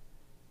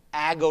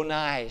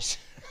 Agonize.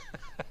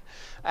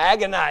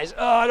 Agonize.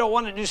 Oh, I don't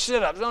want to do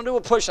sit-ups. I don't do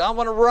a push-up. I don't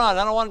want to run.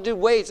 I don't want to do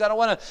weights. I don't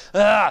want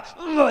to...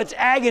 it's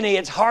agony.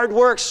 It's hard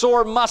work,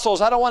 sore muscles.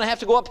 I don't want to have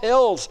to go up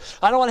hills.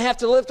 I don't want to have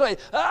to lift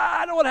weights.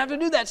 I don't want to have to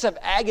do that stuff.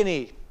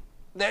 Agony.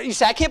 You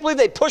say, I can't believe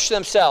they push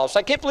themselves.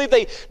 I can't believe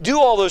they do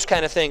all those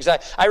kind of things.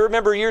 I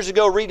remember years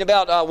ago reading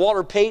about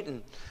Walter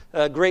Payton,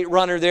 a great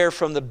runner there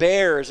from the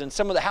Bears, and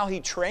how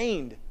he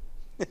trained.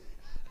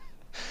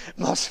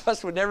 Most of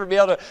us would never be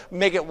able to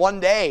make it one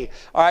day,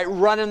 all right,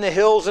 running the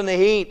hills in the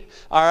heat,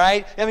 all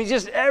right?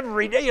 Just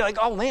every day you're like,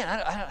 oh,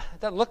 man,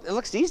 it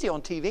looks easy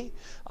on TV,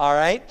 all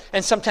right?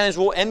 And sometimes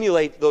we'll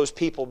emulate those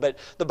people. But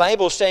the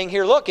Bible is saying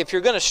here, look, if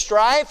you're going to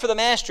strive for the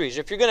masteries,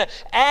 if you're going to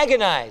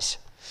agonize,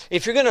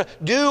 if you're going to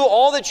do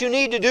all that you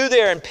need to do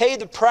there and pay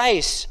the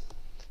price,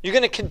 you're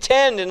going to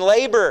contend and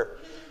labor.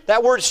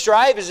 That word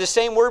strive is the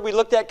same word we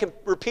looked at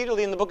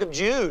repeatedly in the book of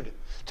Jude,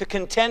 to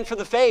contend for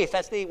the faith.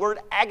 That's the word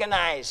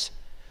agonize.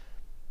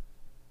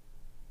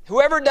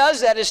 Whoever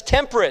does that is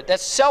temperate.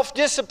 That's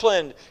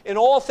self-disciplined in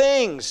all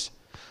things.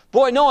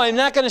 Boy, no, I'm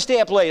not going to stay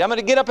up late. I'm going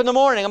to get up in the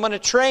morning. I'm going to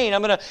train.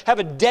 I'm going to have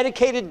a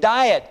dedicated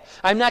diet.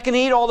 I'm not going to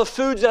eat all the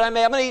foods that I'm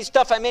going to eat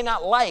stuff I may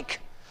not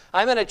like.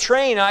 I'm going to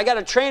train. I got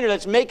a trainer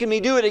that's making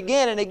me do it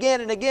again and again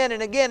and again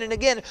and again and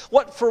again.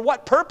 For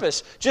what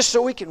purpose? Just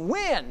so we can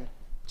win.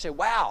 You say,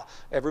 wow,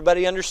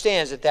 everybody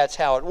understands that that's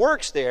how it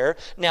works there.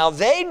 Now,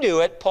 they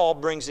do it. Paul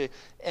brings the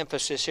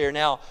emphasis here.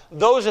 Now,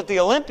 those at the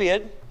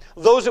Olympiad,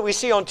 those that we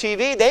see on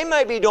TV, they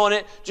might be doing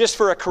it just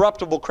for a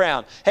corruptible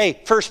crown.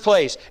 Hey, first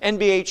place,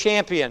 NBA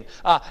champion,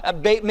 a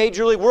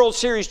Major League World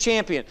Series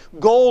champion,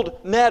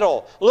 gold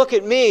medal. Look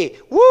at me.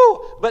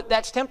 Woo! But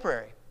that's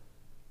temporary.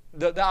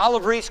 The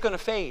olive wreath's going to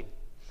fade.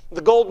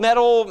 The gold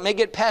medal may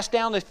get passed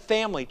down to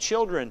family,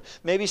 children.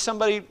 Maybe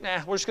somebody,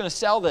 we're just going to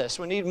sell this.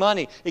 We need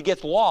money. It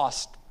gets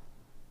lost.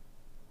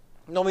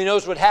 Nobody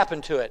knows what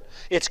happened to it.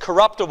 It's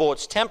corruptible.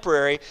 It's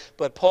temporary.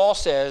 But Paul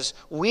says,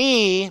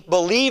 we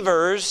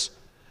believers,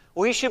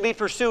 we should be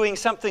pursuing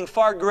something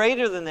far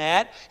greater than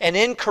that, an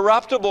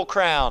incorruptible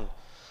crown,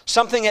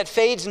 something that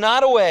fades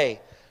not away.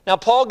 Now,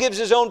 Paul gives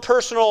his own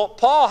personal,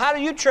 Paul, how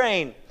do you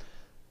train?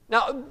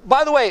 Now,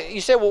 by the way,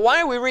 you say, well,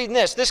 why are we reading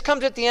this? This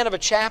comes at the end of a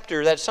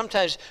chapter that's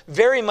sometimes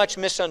very much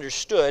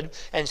misunderstood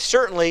and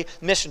certainly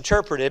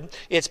misinterpreted.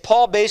 It's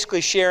Paul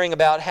basically sharing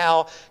about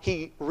how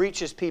he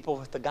reaches people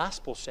with the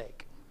gospel's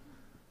sake.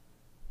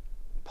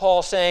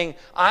 Paul saying,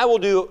 I will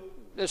do...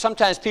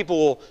 Sometimes people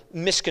will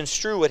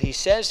misconstrue what he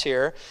says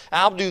here.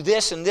 I'll do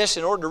this and this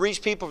in order to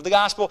reach people for the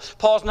gospel.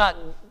 Paul's not...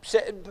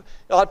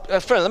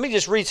 Friend, let me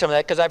just read some of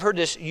that because I've heard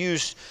this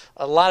used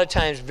a lot of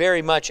times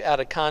very much out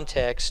of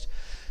context.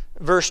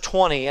 Verse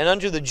 20, and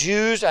unto the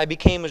Jews I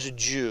became as a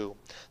Jew,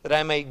 that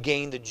I might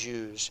gain the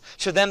Jews.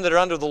 To them that are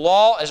under the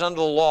law as under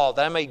the law,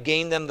 that I might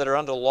gain them that are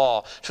under the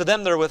law. To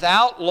them that are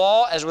without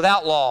law as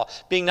without law,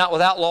 being not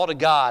without law to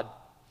God.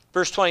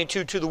 Verse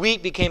 22, to the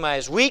weak became I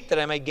as weak, that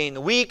I might gain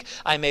the weak.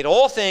 I made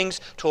all things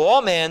to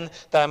all men,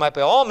 that I might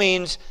by all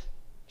means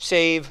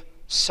save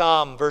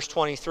some. Verse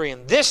 23,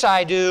 and this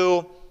I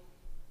do,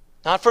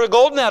 not for a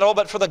gold medal,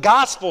 but for the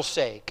gospel's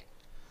sake,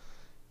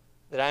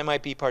 that I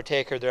might be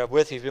partaker thereof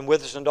with you. If you've been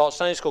with us in adult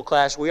Sunday school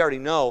class, we already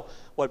know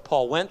what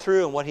Paul went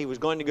through and what he was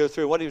going to go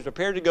through, what he was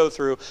prepared to go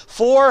through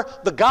for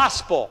the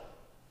gospel.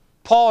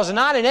 Paul is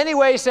not in any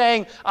way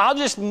saying,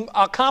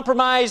 I'll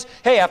compromise.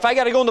 Hey, if I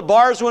got to go in the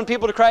bars to win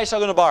people to Christ,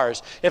 I'll go in the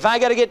bars. If I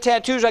got to get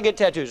tattoos, I'll get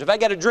tattoos. If I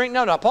got to drink,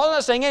 no. Paul's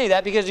not saying any of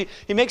that, because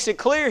he makes it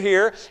clear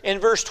here in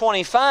verse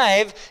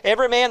 25,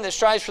 every man that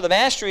strives for the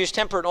mastery is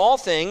temperate in all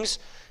things.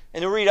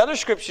 And to read other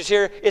scriptures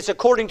here, it's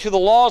according to the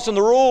laws and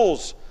the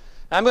rules.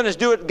 I'm going to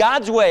do it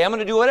God's way. I'm going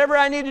to do whatever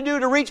I need to do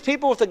to reach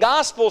people with the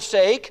gospel's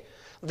sake.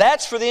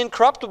 That's for the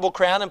incorruptible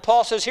crown. And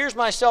Paul says, here's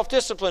my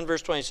self-discipline,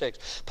 verse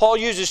 26. Paul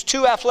uses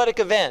two athletic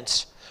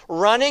events,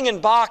 running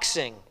and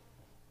boxing.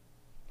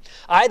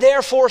 I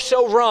therefore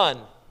so run.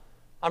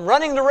 I'm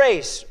running the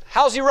race.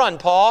 How's he run,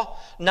 Paul?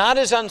 Not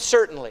as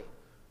uncertainly.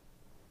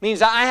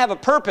 Means I have a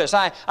purpose.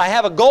 I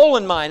have a goal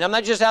in mind. I'm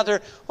not just out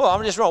there, well,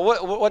 I'm just running.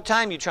 What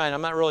time are you trying?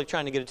 I'm not really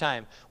trying to get a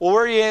time. Well,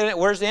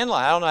 where's the end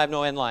line? I don't know. I have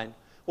no end line.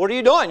 What are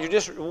you doing?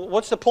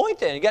 What's the point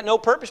then? You got no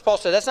purpose. Paul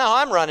said, that's not how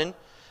I'm running.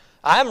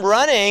 I'm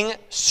running,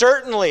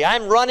 certainly.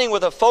 I'm running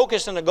with a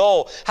focus and a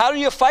goal. How do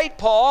you fight,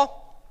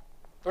 Paul?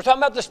 We're talking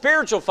about the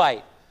spiritual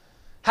fight.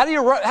 How do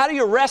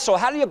you wrestle?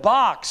 How do you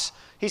box?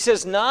 He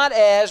says, not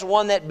as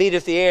one that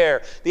beateth the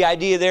air. The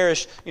idea there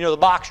is, the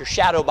boxer,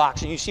 shadow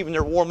boxing. You see when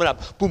they're warming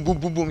up, boom, boom,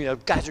 boom, boom.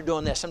 Guys are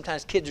doing this.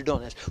 Sometimes kids are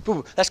doing this. Boom,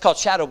 boom. That's called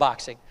shadow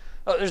boxing.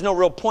 There's no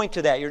real point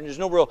to that. There's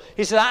no real.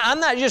 He said, I'm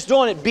not just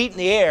doing it beating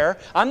the air.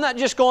 I'm not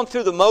just going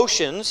through the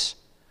motions.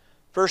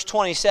 Verse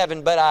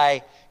 27, but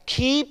I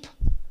keep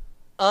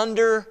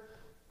under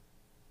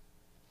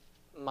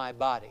my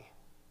body.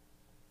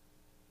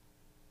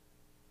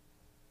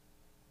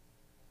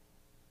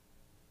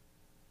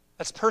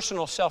 That's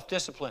personal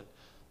self-discipline.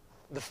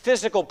 The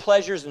physical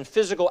pleasures and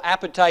physical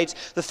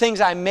appetites, the things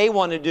I may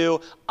want to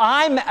do,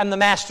 I'm the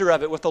master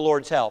of it with the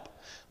Lord's help.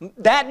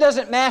 That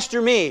doesn't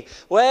master me.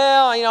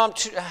 Well,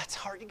 it's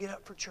hard to get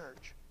up for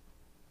church.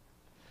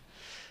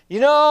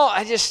 Reading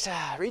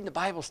the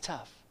Bible's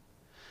tough.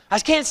 I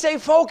just can't stay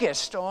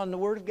focused on the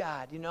Word of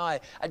God. I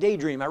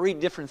daydream. I read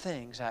different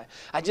things.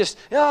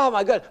 Oh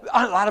my God,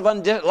 a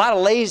lot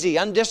of lazy,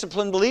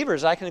 undisciplined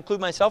believers. I can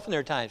include myself in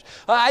their times.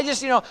 How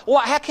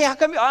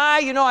come?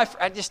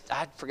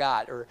 I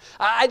forgot. Or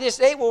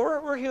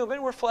we're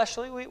human. We're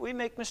fleshly. We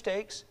make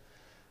mistakes.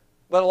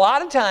 But a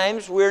lot of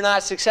times we're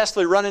not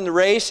successfully running the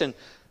race, and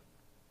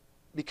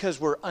because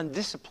we're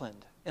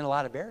undisciplined in a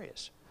lot of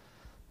areas.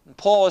 And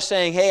Paul is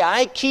saying, hey,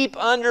 I keep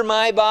under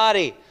my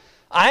body.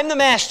 I'm the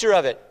master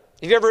of it.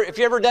 If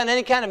you ever done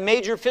any kind of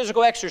major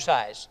physical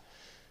exercise,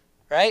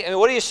 right?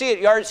 What do you see at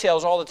yard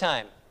sales all the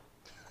time?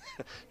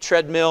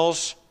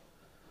 Treadmills,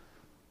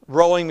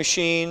 rowing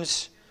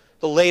machines,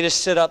 the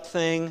latest sit-up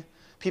thing.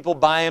 People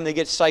buy them. They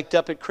get psyched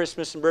up at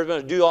Christmas and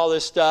birthday, do all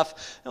this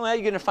stuff. And well,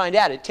 you're going to find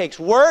out. It takes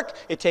work.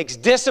 It takes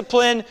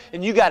discipline.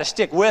 And you got to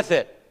stick with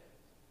it.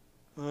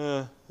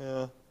 Yeah.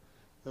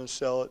 Don't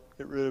sell it.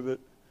 Get rid of it.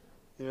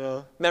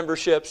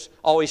 Memberships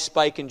always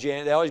spike in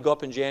January. They always go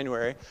up in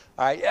January.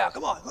 All right, yeah,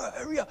 come on,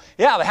 here we go.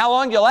 Yeah, but how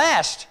long do you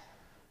last?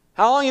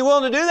 How long are you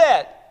willing to do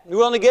that? You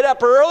willing to get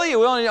up early? You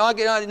willing to I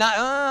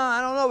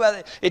don't know about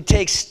it. It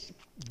takes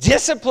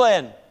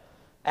discipline.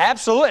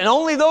 Absolutely. And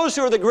only those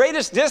who are the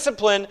greatest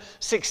discipline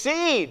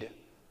succeed.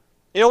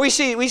 We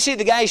see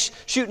the guys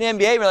shooting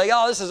NBA, we're like,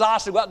 oh, this is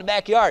awesome, go out in the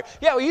backyard.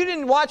 Yeah, well, you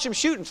didn't watch them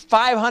shooting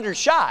 500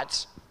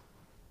 shots.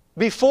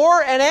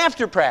 Before and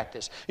after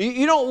practice.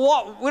 We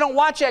don't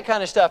watch that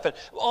kind of stuff. And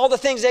all the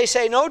things they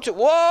say no to.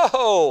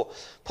 Whoa!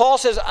 Paul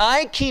says,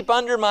 I keep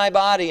under my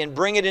body and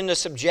bring it into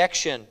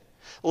subjection.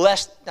 Now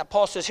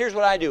Paul says, here's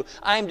what I do.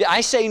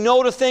 I say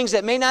no to things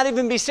that may not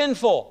even be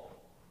sinful.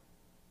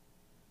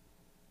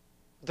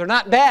 They're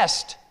not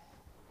best.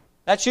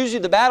 That's usually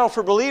the battle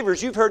for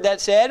believers. You've heard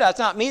that said. That's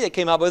not me that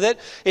came up with it.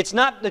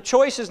 The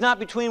choice is not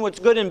between what's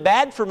good and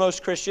bad for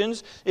most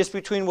Christians. It's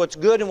between what's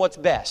good and what's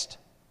best.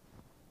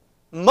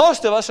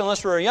 Most of us,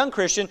 unless we're a young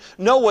Christian,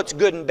 know what's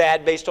good and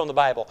bad based on the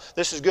Bible.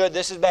 This is good,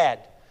 this is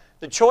bad.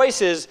 The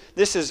choice is,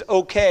 this is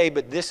okay,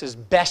 but this is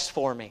best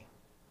for me.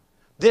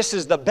 This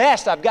is the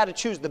best. I've got to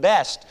choose the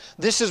best.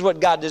 This is what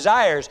God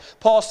desires.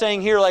 Paul's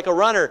saying here like a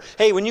runner,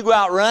 hey, when you go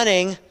out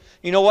running,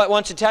 you know what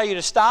wants to tell you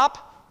to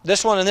stop?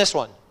 This one and this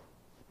one.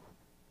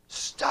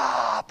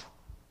 Stop.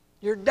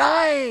 You're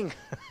dying.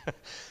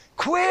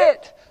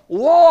 Quit.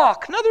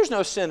 Walk. No, there's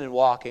no sin in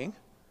walking.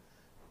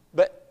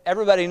 But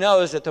everybody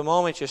knows that the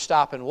moment you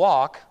stop and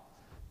walk,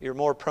 you're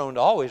more prone to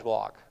always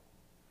walk.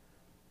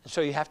 And so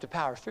you have to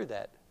power through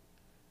that.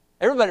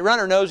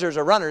 Runner knows there's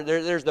a runner.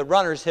 There's the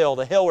runner's hill,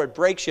 the hill where it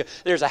breaks you.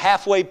 There's a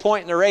halfway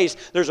point in the race.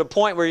 There's a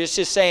point where it's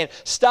just saying,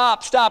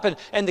 stop.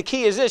 And the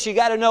key is this, you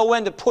got to know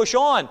when to push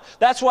on.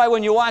 That's why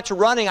when you watch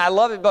running, I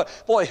love it, but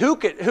boy, how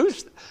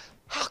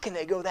can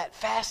they go that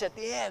fast at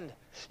the end?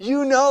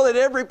 You know that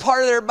every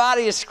part of their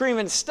body is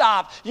screaming,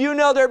 stop. You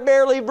know they're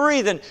barely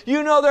breathing.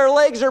 You know their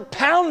legs are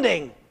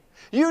pounding.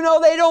 You know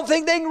they don't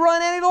think they can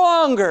run any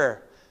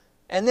longer.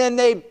 And then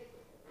they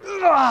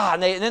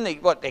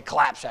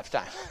collapse after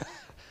time.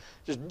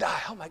 Just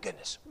die. Oh my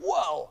goodness.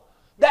 Whoa.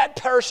 That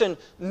person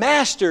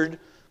mastered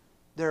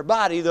their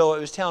body, though it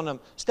was telling them,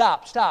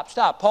 stop.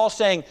 Paul's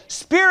saying,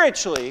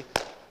 spiritually,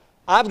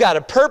 I've got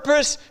a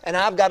purpose and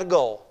I've got a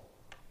goal.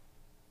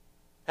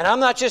 And I'm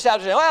not just out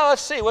there saying, well,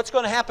 let's see what's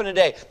going to happen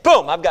today.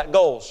 Boom, I've got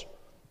goals.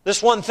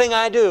 This one thing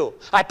I do.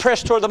 I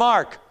press toward the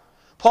mark.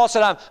 Paul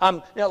said,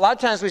 a lot of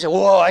times we say,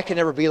 whoa, I can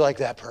never be like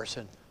that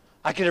person.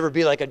 I can never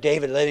be like a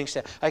David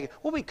Livingston.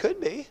 Well, we could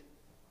be.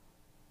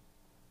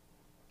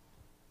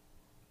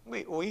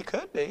 We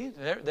could be.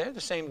 They're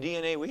the same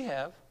DNA we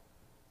have.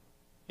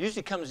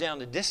 Usually comes down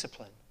to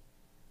discipline.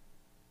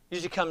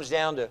 Usually comes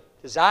down to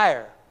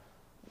desire,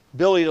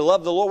 ability to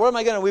love the Lord. What am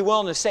I going to be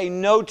willing to say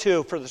no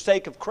to for the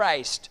sake of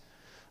Christ?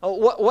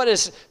 What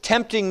is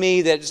tempting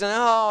me that,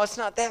 oh, it's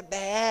not that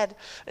bad,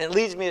 and it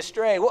leads me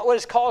astray? What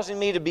is causing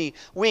me to be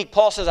weak?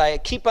 Paul says, I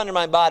keep under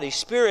my body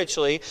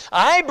spiritually.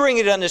 I bring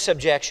it under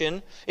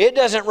subjection. It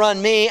doesn't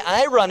run me.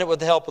 I run it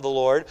with the help of the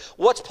Lord.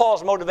 What's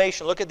Paul's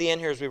motivation? Look at the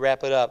end here as we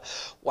wrap it up.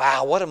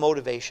 Wow, what a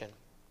motivation.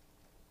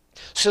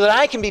 So that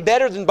I can be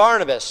better than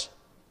Barnabas.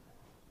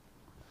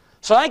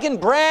 So I can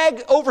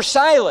brag over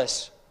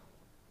Silas.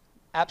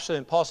 Absolutely.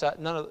 And Paul said,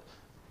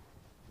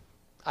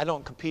 I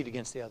don't compete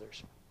against the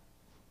others.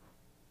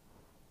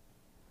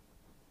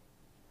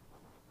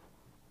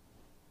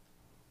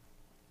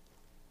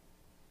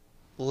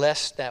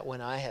 Lest that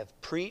when I have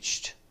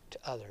preached to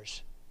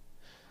others,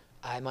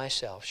 I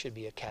myself should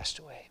be a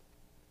castaway.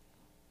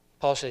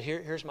 Paul said,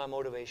 here's my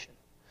motivation.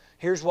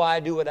 Here's why I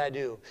do what I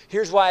do.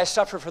 Here's why I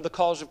suffer for the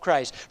cause of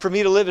Christ. For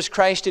me to live as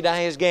Christ, to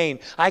die as gain.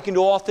 I can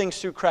do all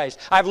things through Christ.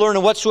 I've learned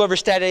in whatsoever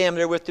state I am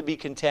therewith to be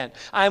content.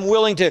 I'm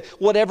willing to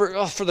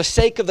whatever, for the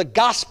sake of the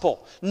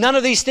gospel. None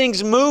of these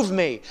things move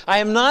me. I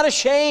am not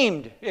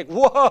ashamed.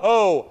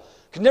 Whoa,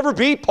 could never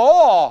be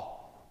Paul.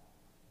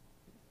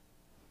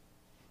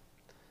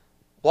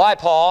 Why,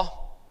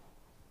 Paul?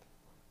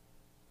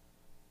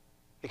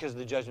 Because of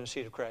the judgment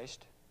seat of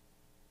Christ.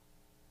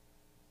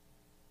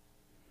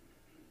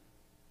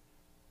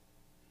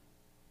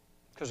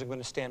 Because I'm going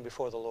to stand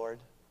before the Lord.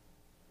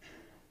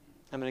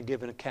 I'm going to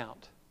give an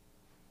account.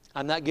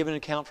 I'm not giving an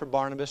account for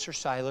Barnabas or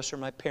Silas or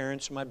my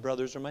parents or my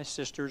brothers or my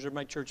sisters or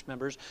my church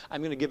members.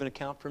 I'm going to give an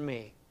account for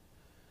me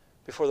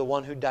before the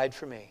one who died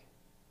for me.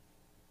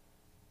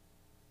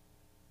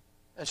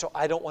 And so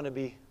I don't want to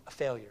be a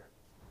failure.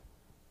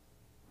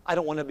 I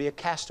don't want to be a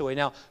castaway.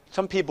 Now,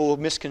 some people will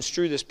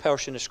misconstrue this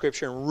portion of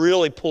Scripture and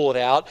really pull it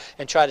out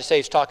and try to say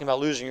it's talking about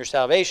losing your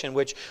salvation,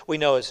 which we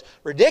know is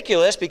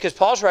ridiculous because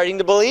Paul's writing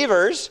to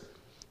believers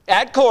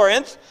at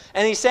Corinth,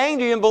 and he's saying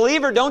to you,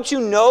 believer, don't you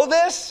know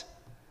this?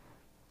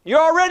 You're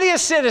already a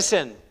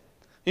citizen.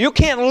 You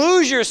can't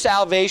lose your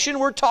salvation.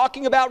 We're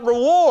talking about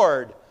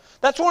reward.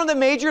 That's one of the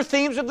major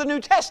themes of the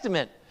New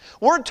Testament.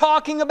 We're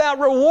talking about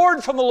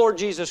reward from the Lord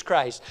Jesus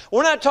Christ.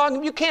 We're not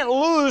talking, you can't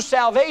lose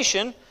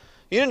salvation.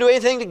 You didn't do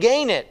anything to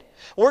gain it.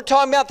 We're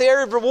talking about the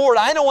area of reward.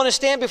 I don't want to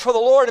stand before the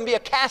Lord and be a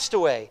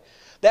castaway.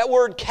 That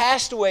word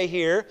castaway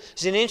here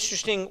is an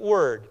interesting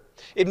word.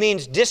 It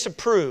means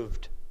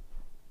disapproved,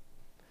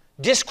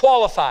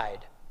 disqualified.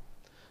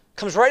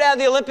 Comes right out of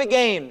the Olympic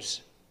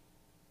Games.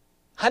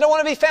 I don't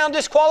want to be found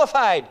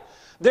disqualified.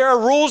 There are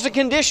rules and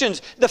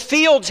conditions. The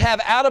fields have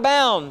out of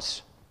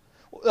bounds.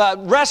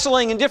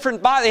 Wrestling in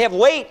different bodies, they have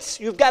weights.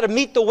 You've got to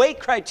meet the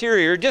weight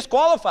criteria. You're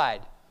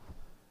disqualified.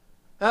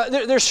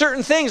 There's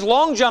certain things,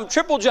 long jump,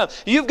 triple jump.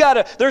 You've got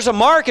to, there's a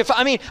mark. If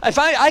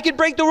I could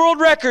break the world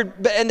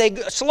record and they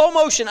slow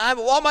motion,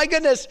 oh my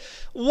goodness,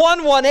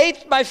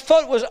 1/1/8, my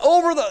foot was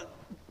over the,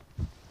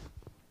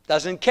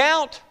 doesn't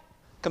count.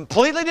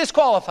 Completely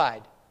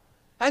disqualified.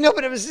 I know,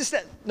 but it was just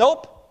that,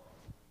 nope.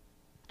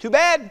 Too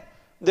bad.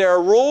 There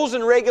are rules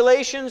and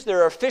regulations.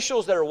 There are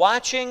officials that are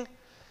watching.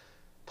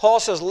 Paul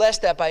says,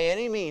 lest that by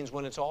any means,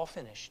 when it's all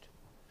finished,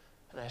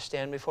 and I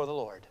stand before the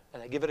Lord,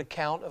 and I give an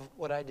account of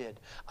what I did,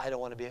 I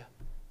don't want to be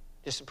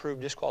disapproved,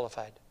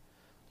 disqualified.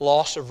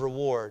 Loss of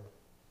reward.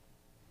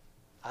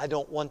 I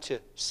don't want to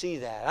see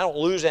that. I don't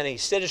lose any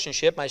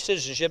citizenship. My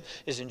citizenship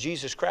is in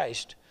Jesus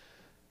Christ.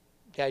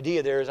 The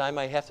idea there is I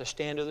might have to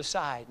stand to the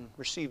side and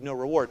receive no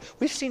reward.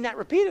 We've seen that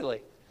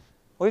repeatedly.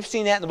 We've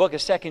seen that in the book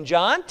of 2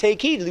 John.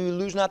 Take heed,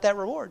 lose not that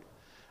reward.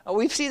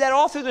 We've seen that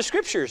all through the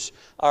Scriptures,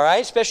 all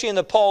right, especially in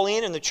the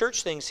Pauline and the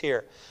church things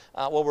here,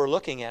 what we're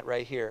looking at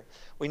right here.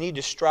 We need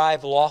to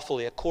strive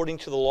lawfully according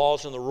to the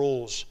laws and the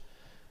rules.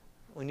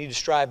 We need to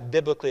strive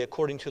biblically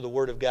according to the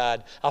Word of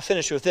God. I'll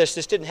finish with this.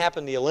 This didn't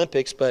happen in the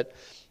Olympics, but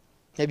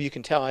maybe you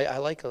can tell I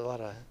like a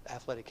lot of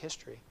athletic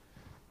history.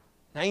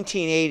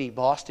 1980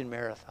 Boston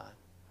Marathon.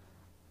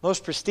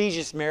 Most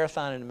prestigious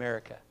marathon in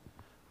America.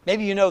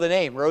 Maybe you know the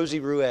name, Rosie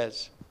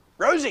Ruiz.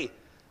 Rosie!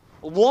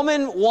 A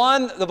woman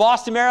won the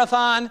Boston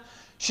Marathon.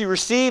 She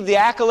received the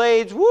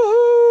accolades.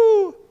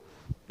 Woohoo!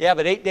 Yeah,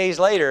 but 8 days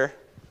later,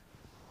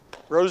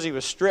 Rosie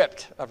was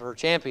stripped of her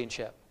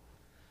championship.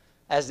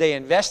 As they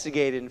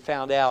investigated and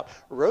found out,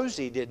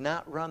 Rosie did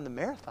not run the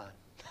marathon.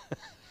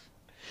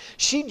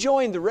 She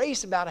joined the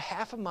race about a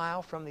half a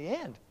mile from the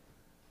end.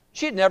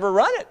 She had never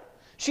run it.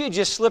 She had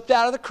just slipped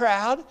out of the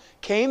crowd,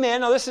 came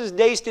in. Now, this is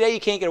days today. You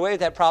can't get away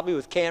with that probably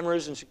with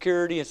cameras and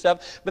security and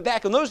stuff. But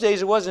back in those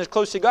days, it wasn't as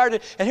closely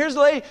guarded. And here's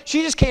the lady.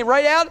 She just came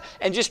right out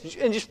and just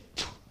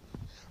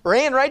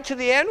ran right to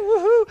the end.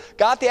 Woohoo!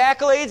 Got the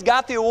accolades,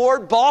 got the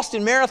award.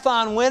 Boston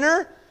Marathon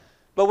winner.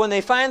 But when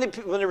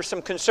there was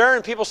some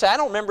concern, people say, I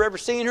don't remember ever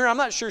seeing her. I'm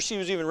not sure she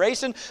was even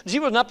racing. She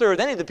wasn't up there with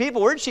any of the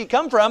people. Where did she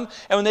come from?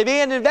 And when they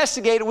began to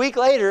investigate a week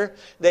later,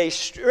 they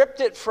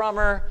stripped it from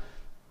her.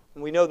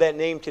 And we know that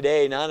name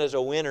today not as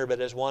a winner, but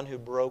as one who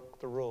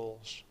broke the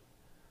rules.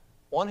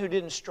 One who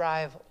didn't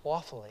strive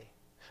lawfully.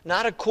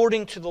 Not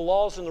according to the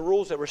laws and the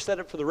rules that were set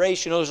up for the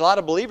race. You know, there's a lot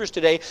of believers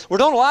today. We're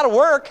doing a lot of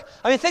work.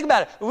 I mean, think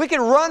about it. We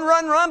can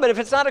run, but if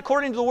it's not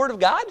according to the Word of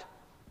God,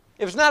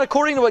 if it's not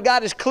according to what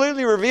God has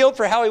clearly revealed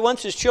for how He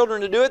wants His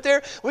children to do it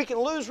there, we can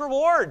lose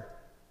reward.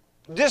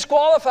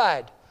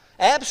 Disqualified.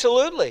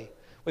 Absolutely.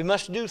 We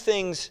must do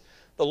things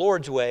the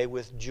Lord's way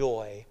with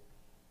joy.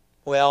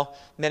 Well,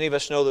 many of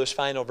us know those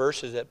final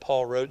verses that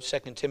Paul wrote,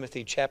 2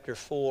 Timothy chapter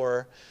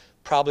 4,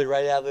 probably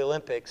right out of the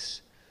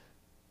Olympics.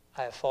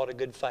 I have fought a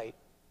good fight.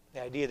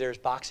 The idea there is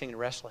boxing and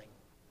wrestling.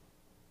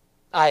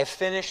 I have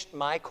finished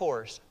my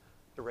course.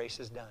 The race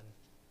is done.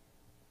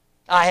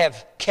 I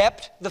have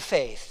kept the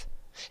faith.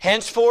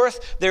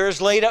 Henceforth, there is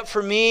laid up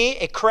for me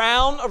a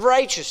crown of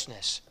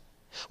righteousness,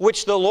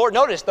 which the Lord,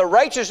 notice, the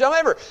righteous,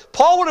 remember,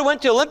 Paul would have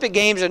went to Olympic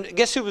Games, and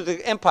guess who was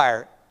the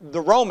empire?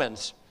 The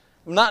Romans.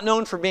 Not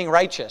known for being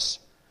righteous.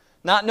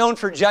 Not known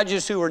for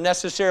judges who were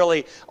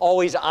necessarily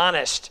always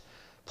honest.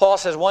 Paul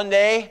says, one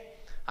day,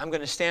 I'm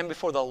going to stand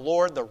before the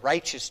Lord, the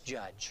righteous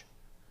judge.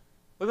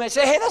 We might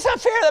say, hey, that's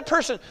not fair. That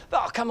person,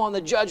 oh, come on,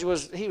 the judge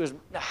was.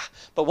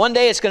 But one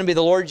day it's going to be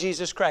the Lord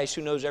Jesus Christ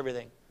who knows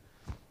everything.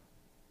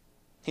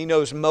 He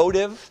knows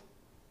motive.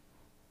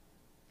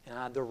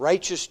 And the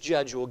righteous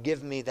judge will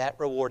give me that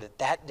reward at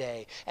that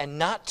day. And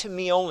not to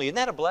me only. Isn't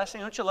that a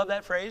blessing? Don't you love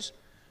that phrase?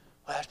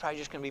 Well, that's probably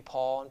just going to be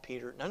Paul and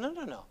Peter.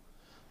 No.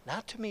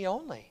 Not to me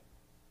only.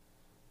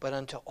 But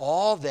unto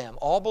all them,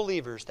 all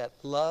believers that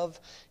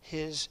love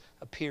His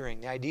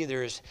appearing. The idea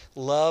there is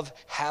love,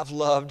 have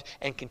loved,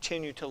 and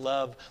continue to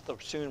love the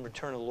soon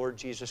return of the Lord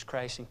Jesus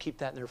Christ, and keep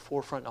that in their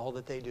forefront in all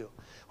that they do.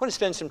 I want to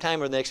spend some time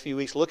over the next few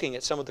weeks looking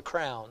at some of the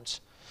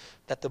crowns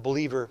that the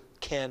believer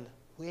can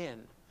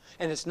win.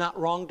 And it's not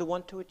wrong to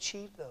want to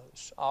achieve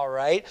those. All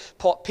right?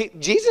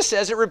 Jesus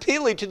says it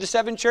repeatedly to the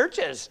 7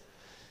 churches.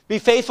 Be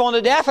faithful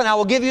unto death, and I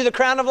will give you the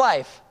crown of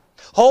life.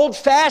 Hold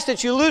fast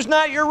that you lose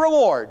not your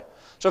reward.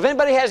 So if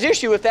anybody has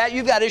issue with that,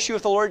 you've got issue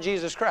with the Lord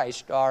Jesus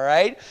Christ, all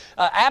right?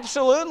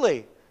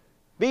 Absolutely.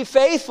 Be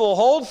faithful,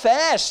 hold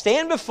fast,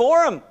 stand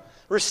before Him.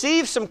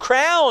 Receive some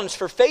crowns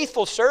for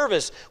faithful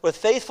service with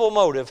faithful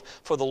motive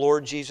for the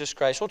Lord Jesus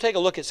Christ. We'll take a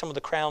look at some of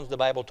the crowns the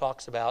Bible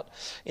talks about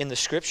in the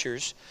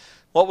Scriptures.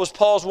 What was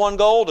Paul's one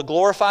goal? To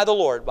glorify the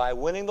Lord by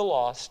winning the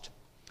lost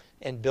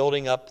and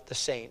building up the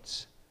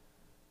saints.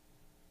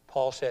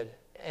 Paul said,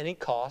 any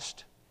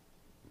cost,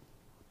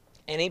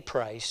 any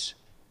price,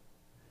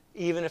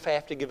 even if I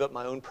have to give up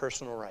my own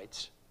personal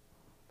rights,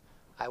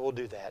 I will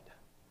do that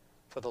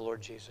for the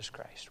Lord Jesus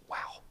Christ.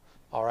 Wow.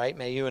 All right,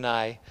 may you and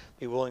I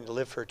be willing to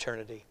live for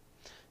eternity.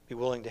 Be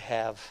willing to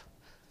have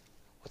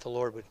what the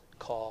Lord would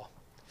call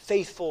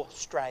faithful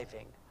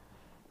striving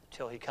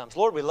until He comes.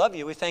 Lord, we love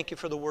You. We thank You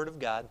for the Word of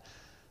God.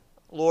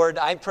 Lord,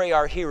 I pray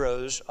our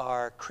heroes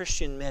are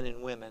Christian men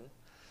and women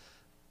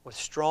with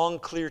strong,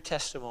 clear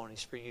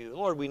testimonies for You.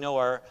 Lord, we know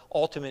our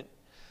ultimate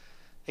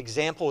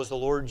example is the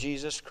Lord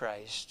Jesus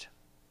Christ.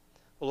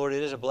 Lord,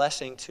 it is a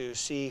blessing to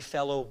see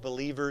fellow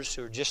believers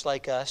who are just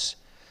like us,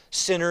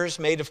 sinners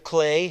made of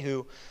clay,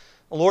 who,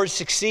 Lord,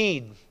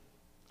 succeed,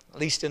 at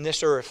least in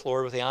this earth,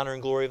 Lord, with the honor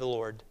and glory of the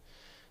Lord.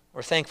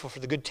 We're thankful for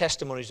the good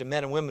testimonies of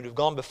men and women who've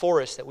gone before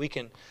us that we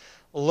can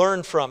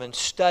learn from and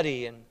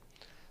study. And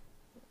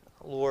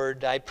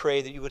Lord, I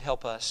pray that You would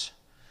help us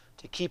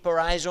to keep our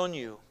eyes on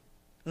You,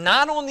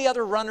 not on the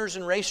other runners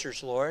and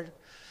racers, Lord,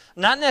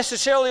 not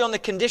necessarily on the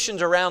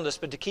conditions around us,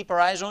 but to keep our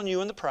eyes on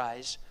You and the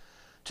prize,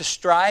 to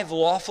strive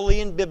lawfully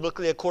and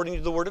biblically according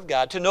to the Word of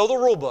God, to know the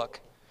rule book,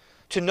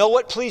 to know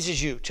what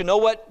pleases You, to know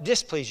what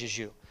displeases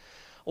You.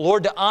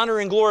 Lord, to honor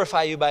and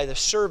glorify You by the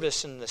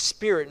service and the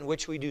spirit in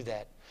which we do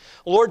that.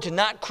 Lord, to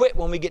not quit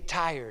when we get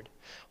tired.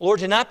 Lord,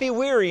 to not be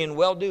weary in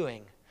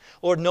well-doing.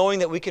 Lord, knowing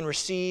that we can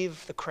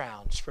receive the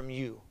crowns from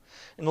You.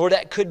 And Lord,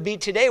 that could be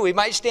today. We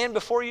might stand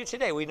before You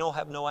today. We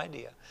have no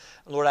idea.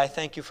 Lord, I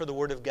thank You for the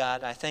Word of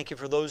God. I thank You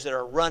for those that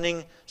are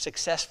running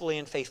successfully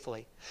and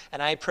faithfully.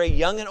 And I pray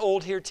young and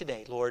old here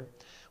today, Lord,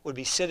 would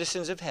be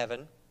citizens of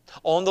heaven,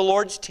 on the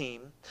Lord's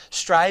team,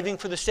 striving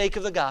for the sake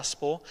of the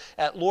gospel,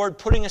 at Lord,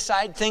 putting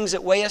aside things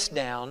that weigh us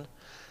down,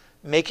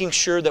 making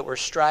sure that we're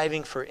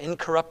striving for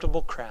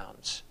incorruptible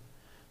crowns,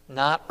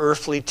 not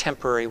earthly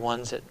temporary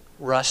ones that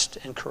rust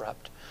and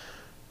corrupt.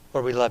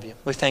 Lord, we love You.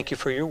 We thank You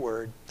for Your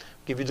word.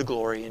 Give You the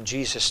glory. In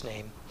Jesus'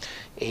 name,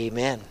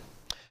 amen.